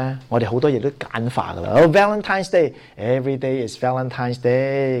時候咧，我哋好多嘢都簡化噶啦。Valentine's Day，every day is Valentine's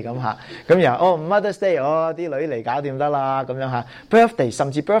Day 咁嚇。咁然後Mother's Day，啲女嚟搞掂得啦咁樣嚇。Birthday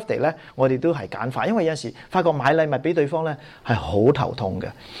甚至 birthday 咧，我哋都係簡化，因為有陣時發覺買禮物俾對方咧係好頭痛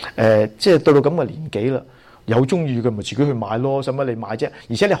嘅。即係到咁嘅年紀啦。有中意嘅咪自己去買咯，使乜你買啫？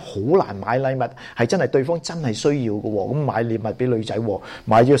而且你好難買禮物，係真係對方真係需要嘅喎。咁買禮物俾女仔，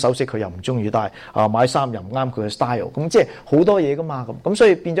買咗個首飾佢又唔中意，但係買衫又唔啱佢嘅 style， 咁即係好多嘢噶嘛。咁所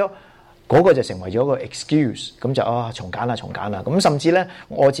以變咗嗰個就成為咗個 excuse， 咁就重揀啦。咁甚至咧，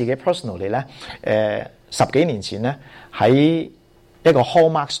我自己 personally 咧，10幾年前咧喺一個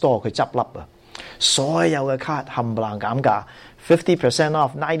Hallmark store 佢執笠啊，所有嘅卡冚唪唥減價 50%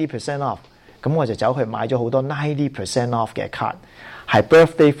 off、90% off。咁我就走去買咗好多 90% off 嘅 card， 係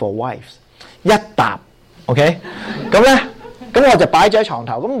birthday for wives 一沓 ，OK？ 咁我就擺咗喺床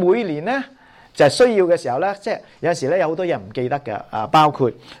頭。咁每年咧就係需要嘅時候咧，即係有陣時咧有好多嘢唔記得嘅，包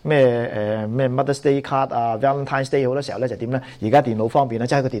括咩 Mother's Day card 啊、Valentine's Day 好多時候咧就點咧？而家電腦方便啦，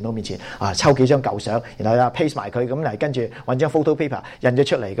即係喺個電腦面前抽幾張舊相，然後paste 埋佢，咁嚟跟住揾張 photo paper 印咗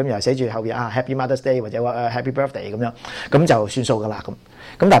出嚟，咁又寫住後邊Happy Mother's Day 或者話Happy Birthday 咁樣，咁就算數噶啦咁。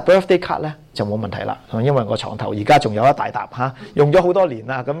咁但係 birthday card 咧就冇問題啦，因為我床頭而家仲有一大沓用咗好多年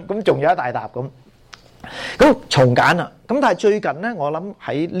啦，咁仲有一大沓咁重揀啦。咁但係最近咧，我諗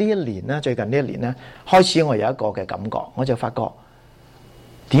喺呢一年咧，最近呢一年咧，開始我有一個嘅感覺，我就發覺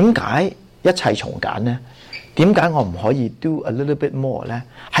點解一切重揀咧？點解我唔可以 do a little bit more 咧？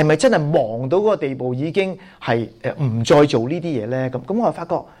係咪真係忙到嗰個地步已經係唔再做呢啲嘢咧？咁我就發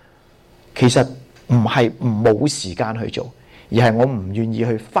覺其實唔係冇時間去做。而係我唔願意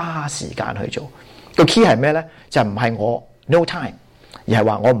去花時間去做。個 key 係咩咧？就唔係我 no time， 而係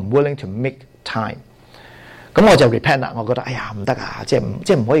話我唔 willing to make time。咁我就 repent 啦。我覺得哎呀唔得啊，即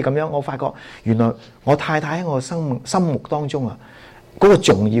係唔可以咁樣。我發覺原來我太太喺我心目當中嗰個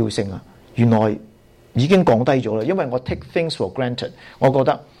重要性原來已經降低咗啦。因為我 take things for granted， 我覺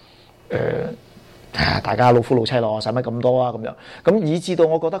得大家老夫老妻咯，使乜咁多啊咁樣。咁以至到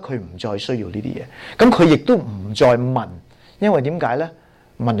我覺得佢唔再需要呢啲嘢，咁佢亦都唔再問。因為點解咧？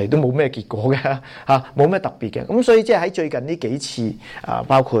問嚟都冇咩結果嘅冇咩特別嘅。咁所以即係喺最近呢幾次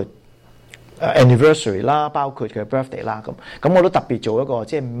包括anniversary 啦，包括佢 birthday 啦，咁我都特別做一個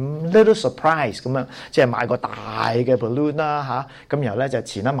即係 little surprise 咁樣，即係買個大嘅 balloon 啦咁然後咧就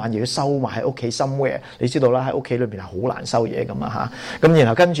前一晚要收埋喺屋企 somewhere， 你知道啦，喺屋企裏邊係好難收嘢咁咁然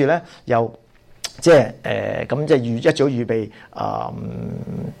後跟住咧又。即係咁即係一早預備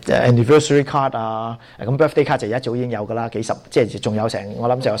anniversary card 咁 birthday card 就一早已經有㗎啦，幾十即係仲有成我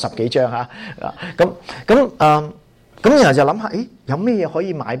諗就有10幾張咁然後就諗下，有咩嘢可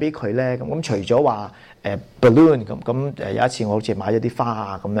以買俾佢咧？咁除咗話balloon 咁有一次我好似買咗啲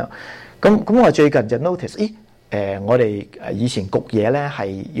花咁樣，咁我最近就 notice，我哋以前焗嘢咧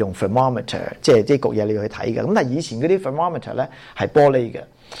係用 thermometer， 即係焗嘢你要去睇嘅，咁但係以前嗰啲 thermometer 咧係玻璃嘅。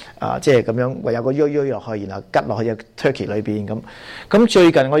即係咁樣，我有個鋥落去，然後吉落去隻 turkey 裏邊咁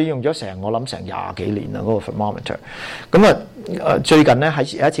最近我已經用咗我諗成20幾年啦，嗰個 thermometer。咁最近咧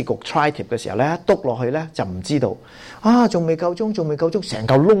喺有一次焗 tri-tip 嘅時候咧，篤落去咧就唔知道仲未夠鐘，成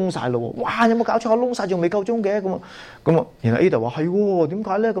嚿窿晒咯喎！哇，有冇搞錯？窿晒仲未夠鐘嘅咁然後 Ada 話係喎，點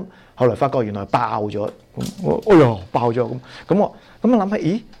解咧？咁後來發覺原來爆咗，哎呀爆咗咁我諗起，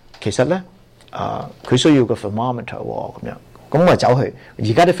咦，其實咧佢需要個 thermometer 喎咁樣。咁我走去，而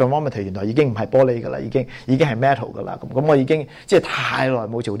家啲 thermometer 原來已經唔係玻璃㗎啦，已經係 metal 㗎啦。咁我已經即係太耐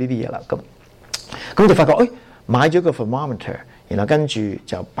冇做呢啲嘢啦。咁就發覺，買咗個 thermometer， 然後跟住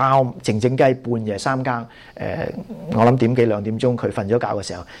就包靜雞半夜3更，我諗點幾2點鐘佢瞓咗覺嘅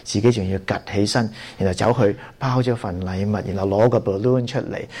時候，自己仲要趌起身，然後走去包咗份禮物，然後攞個 balloon 出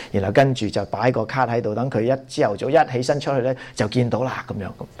嚟，然後跟住就擺個卡喺度，等佢朝頭早一起身出去咧就見到啦咁樣。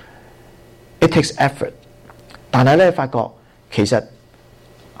It takes effort， 但係咧發覺。其實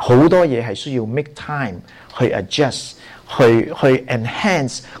好多嘢係需要 make time 去 adjust。去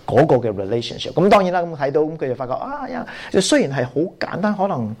enhance 嗰個嘅 relationship。咁當然啦，咁睇到咁佢就發覺呀，雖然係好簡單，可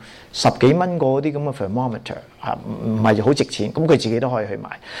能10幾蚊嗰啲咁嘅 thermometer 唔係好值錢，咁佢自己都可以去買。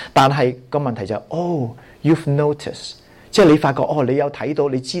但係個問題就you've noticed， 即係你發覺你有睇到，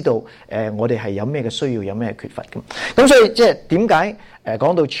你知道我哋係有咩嘅需要，有咩缺乏咁。咁所以即係點解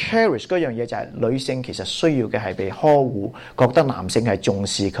講到 cherish 嗰樣嘢，就係女性其實需要嘅係被呵護，覺得男性係重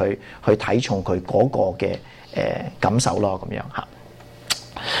視佢，去睇重佢嗰個嘅感受咯，咁樣嚇。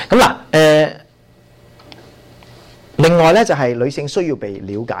咁嗱，另外咧就係女性需要被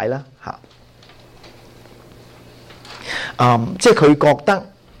了解啦，嚇。即係佢覺得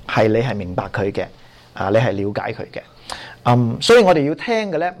係你係明白佢嘅，你係了解佢嘅。所以我哋要聽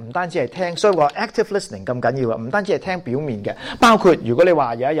嘅咧，唔單止係聽，所以話 active listening 咁緊要啊，唔單止係聽表面嘅，包括如果你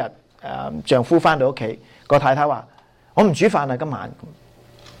話有一日丈夫翻到屋企，個太太話我唔煮飯啦今晚，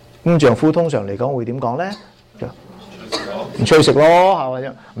咁丈夫通常嚟講會點講咧？唔出去食咯，係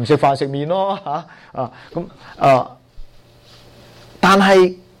咪？唔食飯食麵咯，但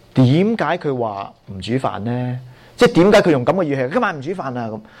係點解佢話唔煮飯咧？即係點解佢用咁嘅語氣？今晚唔煮飯啊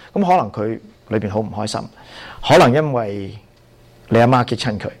咁可能佢裏邊好唔開心，可能因為你阿媽激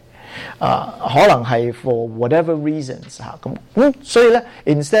親佢，可能係 for whatever reasons 嚇咁所以咧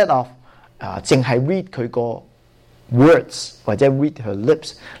instead of 淨係 read 佢個words 或者 read her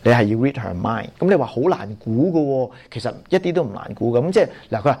lips， 你係要 read her mind。咁你話好難估嘅喎，其實一啲都唔難估嘅。咁即係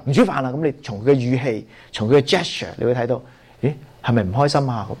嗱，佢話唔煮飯啦，咁你從佢嘅語氣，從佢嘅 gesture， 你會睇到，咦，係咪唔開心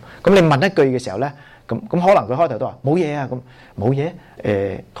啊？咁你問一句嘅時候咧，咁可能佢開頭都話冇嘢啊，咁冇嘢，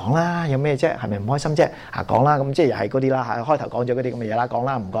講啦，有咩啫？係咪唔開心啫？講啦，咁即係又係嗰啲啦，開頭講咗嗰啲咁嘅嘢啦，講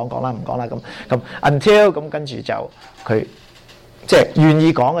啦，唔講啦，唔講啦，咁 until 咁跟住就佢。即係願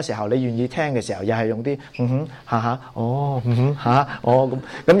意講嘅時候，你願意聽嘅時候，又係用啲咁，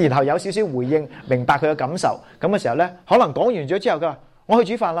然後有少少回應，明白佢嘅感受。咁嘅時候咧，可能講完咗之後，佢話我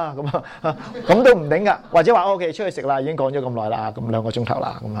去煮飯啦，咁都唔頂噶。或者話 OK 出去食啦，已經講咗咁耐啦，咁2個鐘頭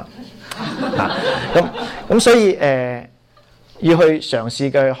啦，咁所以要去嘗試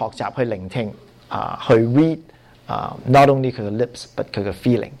去學習去聆聽去 read not only 佢嘅 lips but 佢嘅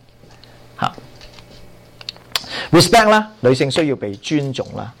feeling respect 啦，女性需要被尊重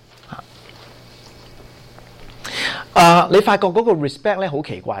啦。你發覺嗰個 respect 咧好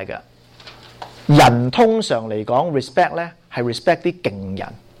奇怪嘅，人通常嚟講 respect 咧係 respect 啲勁人，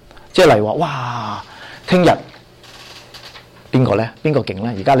即係例如話，哇，聽日邊個咧？邊個勁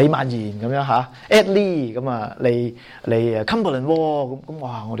咧？而家李曼賢咁樣嚇 ，Ed Lee 咁啊，嚟 Cumberland 喎，咁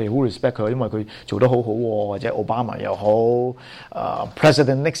哇，我哋好 respect 佢，因為佢做得好好喎，或者奧巴馬又好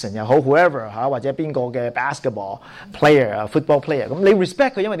，President Nixon 又好 ，whoever 嚇，或者邊個嘅 basketball player、football player， 咁你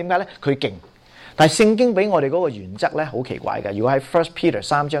respect 佢，因為點解咧？佢勁。但係聖經俾我哋嗰個原則咧，好奇怪嘅。如果喺 First Peter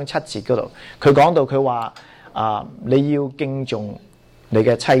 3章7節嗰度，佢講到佢話你要敬重你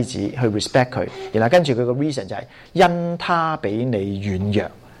嘅妻子去 respect 佢，然後跟住佢個 reason 就係因他比你軟弱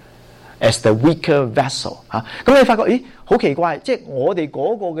 ，as the weaker vessel 咁你發覺咦好奇怪，即係我哋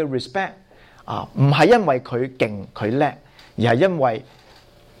嗰個嘅 respect 唔係因為佢勁佢叻，而係因為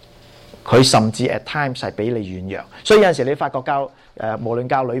佢甚至 at times 係比你軟弱。所以有陣時你發覺無論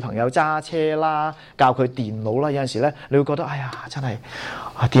教女朋友揸車啦，教佢電腦啦，有陣時咧你會覺得哎呀真係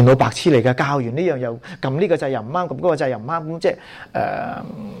電腦白痴嚟㗎，教完呢樣又撳呢個掣又唔啱，撳嗰個掣又唔啱，咁即係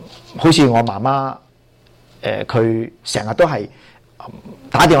好似我媽媽佢成日都係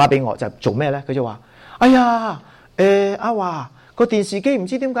打電話俾我，就做咩咧？佢就話：哎呀阿華個電視機唔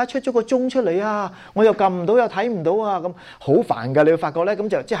知點解出咗個鐘出嚟啊！我又撳唔到又睇唔到啊！咁好煩㗎，你會發覺咧，咁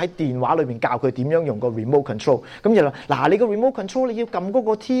就即係喺電話裏邊教佢點樣用個 remote control。咁就嗱，你個 remote control 你要撳嗰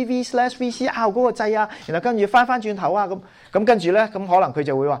個 TV/VCR 嗰個掣啊，然後跟住翻轉頭啊咁跟住咧，咁可能佢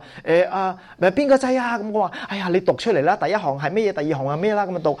就會話邊個掣啊？咁我話：哎呀，你讀出嚟啦！第一行係咩嘢？第二行係咩啦？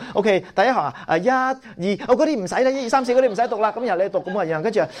咁啊讀 OK， 第一行1、2，嗰啲唔使啦，1、2、3、4嗰啲唔使讀啦。咁然後你讀咁啊，然後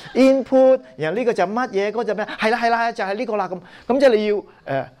跟住 input， 然後呢個就乜嘢，嗰個就咩？係啦，就係呢個啦咁即係你要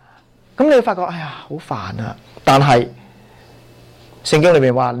咁你會發覺哎呀好煩啊！但係聖經裏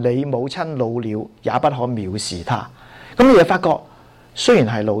面話你母親老了也不可藐視她。咁你就發覺雖然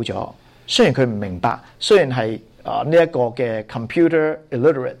係老咗，雖然佢唔明白，雖然係呢一個嘅 computer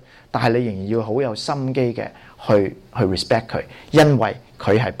illiterate， 但係你仍然要好有心機嘅去 respect 佢，因為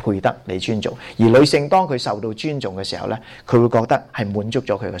佢係配得你尊重。而女性當佢受到尊重嘅時候咧，佢會覺得係滿足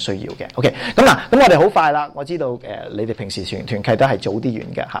咗佢嘅需要嘅。OK， 咁我哋好快啦。我知道你哋平時團契都係早啲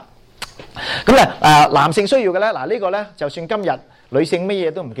完嘅嚇。咁咧男性需要嘅咧，呢個咧就算今日女性乜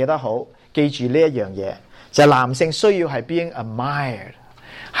嘢都唔記得好，記住呢一樣嘢就係男性需要係 being admired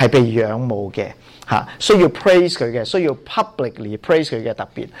係被仰慕嘅嚇，需要 praise 佢嘅，需要 publicly praise 佢嘅，特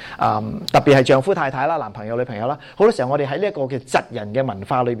別係丈夫太太啦、男朋友女朋友啦，好多時候我哋喺呢一個嘅窒人嘅文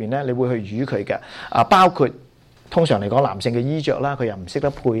化裏邊咧，你會去語佢嘅包括通常嚟講男性嘅衣着啦，佢又唔識得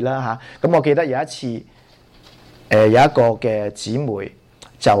配啦嚇。咁我記得有一次有一個嘅姊妹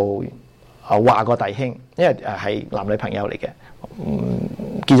就話個弟兄，因為係男女朋友嚟嘅。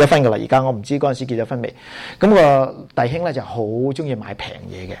結咗婚噶啦，而家我唔知嗰陣時結咗婚未。咁個弟兄咧就好中意買平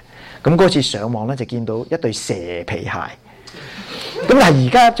嘢嘅。咁嗰次上網咧就見到一對蛇皮鞋。咁但係而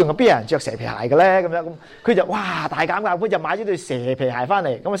家仲有邊有人着蛇皮鞋嘅咧？咁樣咁佢就哇大減價，佢就買咗對蛇皮鞋翻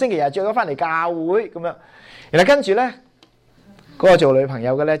嚟。咁啊星期日着咗翻嚟教會咁樣。然後跟住咧嗰個做女朋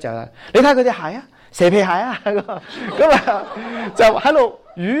友嘅咧就你睇佢隻鞋啊，蛇皮鞋啊，咁啊就喺度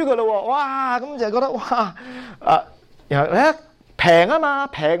語佢咯喎。哇咁就覺得哇然後咧。平啊嘛，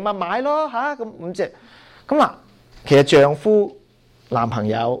平咪買咯嚇，咁即係咁嗱。其實丈夫、男朋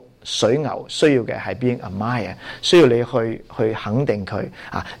友、水牛需要嘅係 being admired，需要你去肯定佢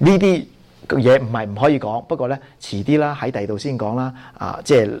啊。呢啲嘢唔係唔可以講，不過咧遲啲啦，喺第二度先講啦。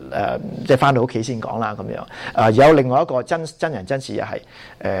即係翻到屋企先講啦咁樣。有另外一個真人真事又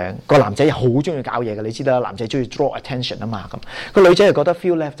係個男仔好中意搞嘢嘅，你知啦，男仔中意 draw attention 啊嘛咁。個女仔就覺得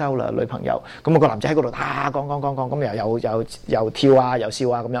feel left out 啦，女朋友咁個男仔喺嗰度講咁又跳啊又笑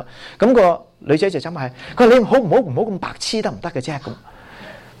啊咁樣。咁個女仔就走埋，佢話你唔好咁白痴得唔得嘅啫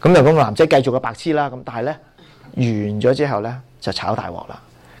咁就咁個男仔繼續個白痴啦咁，但係咧完咗之後咧就炒大鑊啦。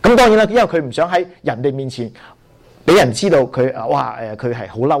咁當然啦，因為佢唔想喺人哋面前俾人知道佢佢係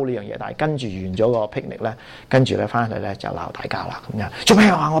好嬲呢樣嘢，但係跟住完咗個 picnic 咧，跟住咧翻去咧就鬧大交啦咁樣。做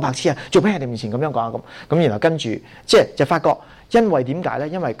咩話我白痴啊？做咩喺人哋面前咁樣講啊咁？然後跟住就發覺，因為點解咧？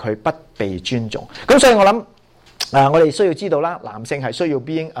因為佢不被尊重。咁所以我諗我哋需要知道啦，男性係需要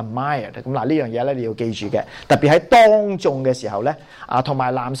being admired。咁呢樣嘢咧你要記住嘅，特別喺當眾嘅時候咧同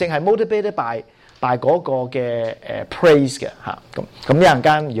埋男性係 motivated by 嗰個嘅praise 嘅嚇，咁一陣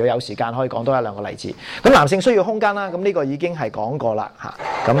間如果有時間可以講多一兩個例子。咁男性需要空間啦，咁呢個已經係講過啦嚇，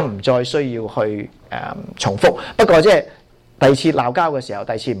咁唔再需要去重複。不過即係第二次鬧交嘅時候，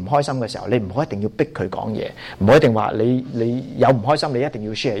第二次唔開心嘅時候，你唔好一定要逼佢講嘢，唔好一定話你有唔開心，你一定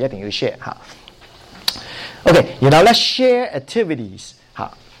要 share 嚇。OK， 然後咧 share activities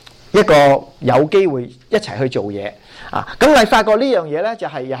嚇，一個有機會一齊去做嘢咁你發覺呢樣嘢咧就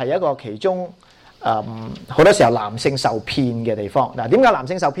係又係一個其中。好多時候男性受騙嘅地方。嗱，點解男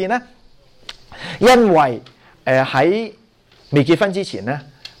性受騙呢？因為喺未結婚之前呢，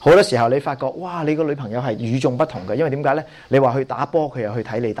好多時候你發覺哇，你個女朋友係與眾不同嘅。因為點解呢？你話去打波，佢又去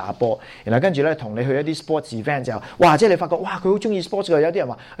睇你打波，然後跟住咧同你去一啲 sports event 就哇，即係你發覺哇，佢好中意 sports 嘅。有啲人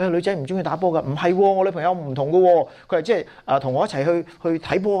話女仔唔中意打波㗎，唔係喎，我女朋友唔同嘅喎，佢係即係同我一齊去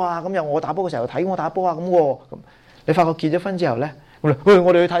睇波啊，咁又我打波嘅時候睇我打波啊咁喎。咁你發覺結咗婚之後呢？我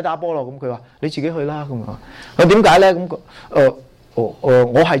哋去睇打波咯，咁佢話你自己去啦咁啊。佢點解咧？咁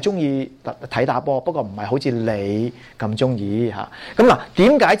我係中意睇打波，不過唔係好似你咁中意嚇。咁嗱，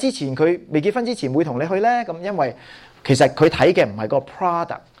點解之前佢未結婚之前會同你去咧？咁因為其實佢睇嘅唔係個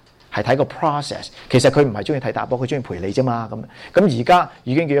product，係睇個 process。其實佢唔係中意睇打波，佢中意陪你啫嘛。咁而家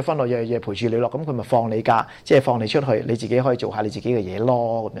已經結咗婚咯，日日陪住你咯，咁佢咪放你假，即係放你出去，你自己可以做下你自己嘅嘢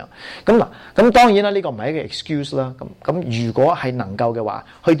咯咁樣。咁當然啦，呢個唔係一個 excuse 啦。咁如果係能夠嘅話，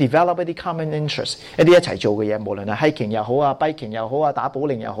去 develop 一啲 common interest， 一啲一齊做嘅嘢，無論係 hiking 又好啊、biking 又好啊、打保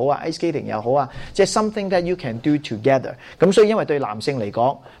齡又好啊、ice skating 又好啊，即係 something that you can do together。咁所以因為對男性嚟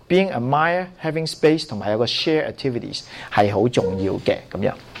講 ，being admired、having space 同埋有個 share activities 係好重要嘅咁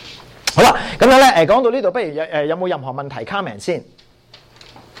樣。好啦，咁樣咧講到呢度，不如有冇任何問題 comment 先？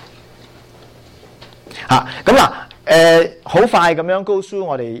好快咁樣 go through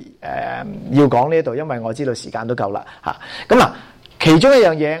我哋要講呢度，因為我知道時間都夠啦其中一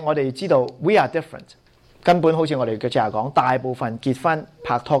樣嘢我哋知道 we are different， 根本好似我哋嘅正話講，大部分結婚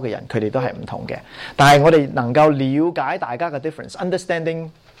拍拖嘅人佢哋都係唔同嘅，但係我哋能夠了解大家嘅 difference，understanding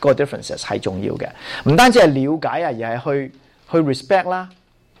個 differences 係重要嘅，唔單止係了解啊，而係去 respect 啦。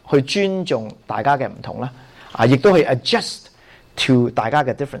去尊重大家嘅唔同啦，亦都去 adjust to 大家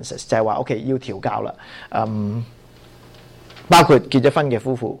嘅 differences， 就係話 OK 要調教啦。包括結咗婚嘅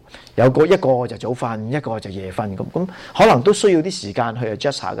夫婦，有一個就早瞓，一個就夜瞓咁可能都需要啲時間去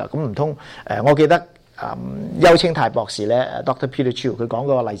adjust 下噶。咁唔通我記得邱清泰博士咧 Dr. Peter Chu 佢講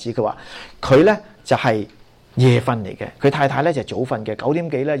嗰個例子，佢話佢咧就係夜瞓嚟嘅，佢太太咧就早瞓嘅，9點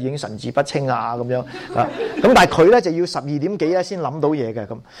幾咧已經神志不清啊咁樣咁但係佢咧就要12點幾咧先諗到嘢嘅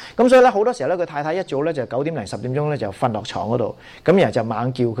咁所以咧好多時候咧佢太太一早咧就9點零10點鐘咧就瞓落床嗰度，咁然後就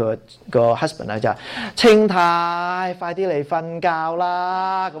猛叫佢個 husband 咧就清泰快啲嚟瞓覺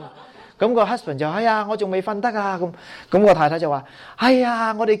啦咁咁個 husband 就哎呀，我仲未瞓得啊，咁個太太就話：哎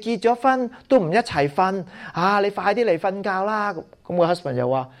呀，我哋結咗婚都唔一齊瞓啊！你快啲嚟瞓覺啦！咁個 husband 就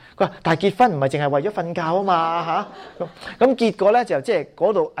話：佢話但係結婚唔係淨係為咗瞓覺啊嘛嚇！咁結果咧就即係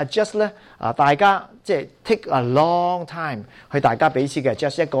嗰度 adjust 咧大家即係 take a long time 去大家彼此嘅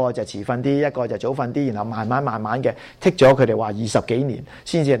adjust， 一個就遲瞓啲，一個就早瞓啲，然後慢慢嘅 take 咗佢哋話20幾年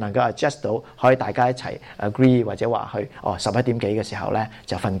先至能夠 adjust 到，可以大家一齊 agree 或者話去11點幾嘅時候咧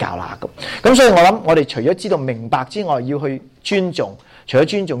就瞓覺啦咁所以我諗我哋除咗知道明白之外，要去尊重，除咗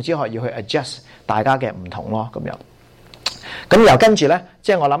尊重之外，要去 adjust 大家嘅唔同咯咁樣。咁又跟住咧，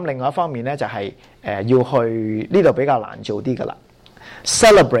即係我諗另外一方面咧，就係要去呢度比較難做啲噶啦。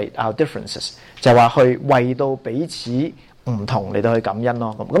Celebrate our differences 就話去為到彼此唔同嚟到去感恩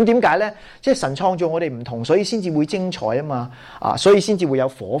咯。咁點解咧？即係神創造我哋唔同，所以先至會精彩啊嘛。所以先至會有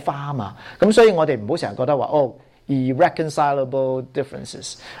火花啊嘛。咁所以我哋唔好成日覺得話irreconcilable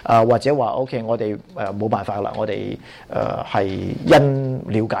differences 或者話 OK 我哋冇辦法啦，我哋係因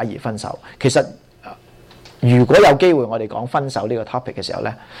了解而分手。其實如果有機會我哋講分手呢個 topic 嘅時候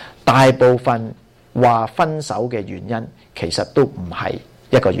咧，大部分話分手嘅原因其實都唔係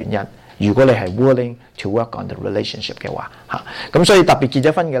一個原因。如果你係 willing to work on the relationship 嘅話咁所以特別結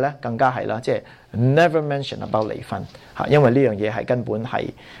咗婚嘅咧更加係啦，即係 never mention about 離婚因為呢樣嘢係根本係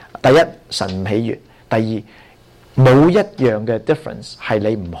第一神唔喜悅，第二冇一樣嘅 difference 係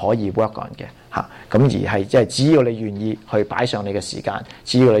你唔可以 work on 嘅咁而係即係只要你願意去擺上你嘅時間，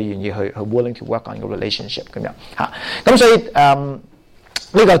只要你願意去 willing to work on 個 relationship 咁樣咁所以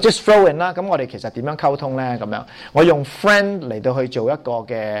呢個 just throw in 啦。咁我哋其實點樣溝通咧？咁樣我用 friend 嚟到去做一個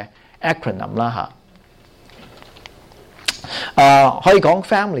嘅 acronym 啦可以講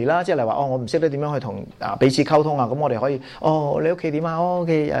family 啦，即係例如話我唔識得點樣去同彼此溝通啊，咁我哋可以你屋企點啊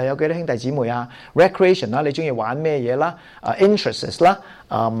？OK 有幾多兄弟姊妹啊 ？recreation 啦，你中意玩咩嘢啦？interests 啦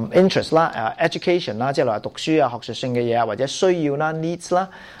，interest 啦，education 啦，即係例如話讀書啊、學術性嘅嘢啊，或者需要啦 ，needs 啦，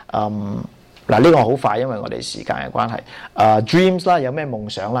嗱呢個好快，因為我哋時間嘅關係。dreams 啦，有咩夢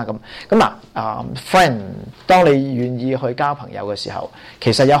想啦咁friend， 當你願意去交朋友嘅時候，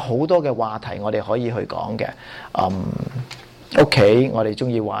其實有好多嘅話題我哋可以去講嘅。屋企我哋中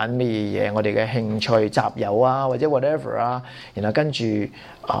意玩咩嘢？我哋嘅興趣集郵啊，或者 whatever 啊，然後跟住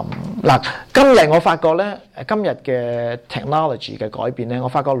今日我發覺咧，今日嘅 technology 嘅改變咧，我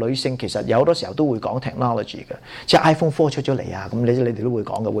發覺女性其實有好多時候都會講 technology 嘅，即係 iPhone 4出咗嚟啊，咁你哋都會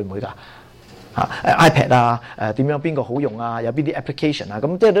講嘅，會唔會㗎？iPad 啊，點樣邊個好用啊？有邊啲 application 啊？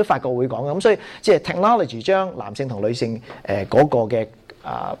咁即係都發覺會講嘅，咁所以即係 technology 將男性同女性嗰個嘅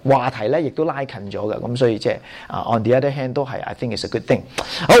話題咧，亦都拉近咗嘅，咁所以即係on the other hand 都係 I think it's a good thing。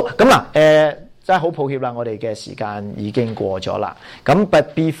好咁真係好抱歉啦，我哋嘅時間已經過咗啦。咁 but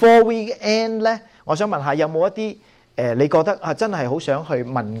before we end 咧，我想問下有冇一啲你覺得真係好想去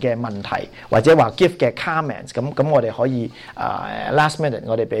問嘅問題，或者話 give 嘅 comments， 咁我哋可以last minute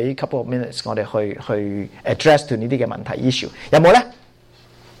我哋俾 couple of minutes 我哋去 address to 呢啲嘅問題 issue， 有冇咧？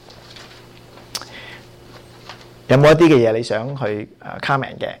有冇一啲嘅嘢你想去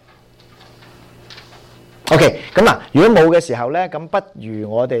comment 嘅 ？OK， 咁如果冇嘅時候咧，咁不如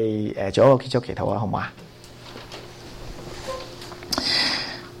我哋做一個結束祈禱啊，好唔好啊？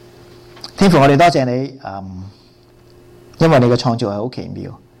天父，我哋多謝你，因為你嘅創造係好奇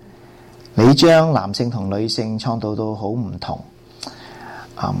妙，你將男性同女性創造到好唔同，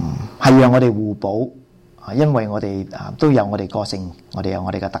係讓我哋互補，因為我哋都有我哋個性，我哋有我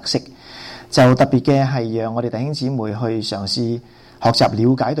哋嘅特色。就特別嘅係讓我哋弟兄姊妹去嘗試學習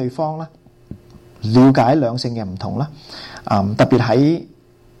了解對方啦，了解兩性嘅唔同啦。特別喺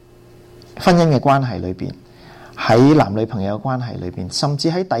婚姻嘅關係裏邊，喺男女朋友嘅關係裏邊，甚至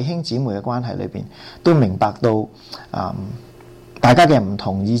喺弟兄姊妹嘅關係裏邊，都明白到大家嘅唔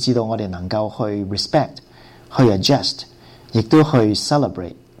同，以至到我哋能夠去 respect、去 adjust， 亦都去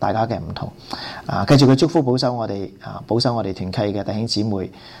celebrate 大家嘅唔同。繼續去祝福保守我哋團契嘅弟兄姊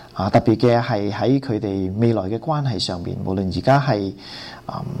妹。特別嘅係喺佢哋未來嘅關係上邊，無論而家係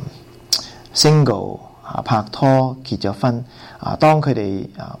single 拍拖結咗婚當佢哋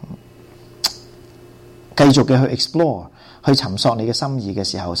繼續嘅去 explore 去尋索你嘅心意嘅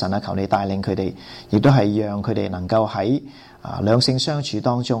時候，神啊，求你帶領佢哋，亦都係讓佢哋能夠喺兩性相處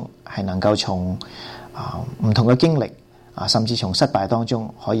當中係能夠從唔同嘅經歷甚至從失敗當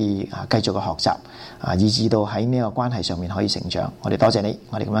中可以繼續嘅學習以至到喺呢個關係上面可以成長。我哋多謝你，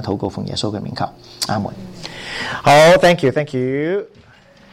我哋咁樣禱告奉耶穌嘅名求，阿門。好，thank you。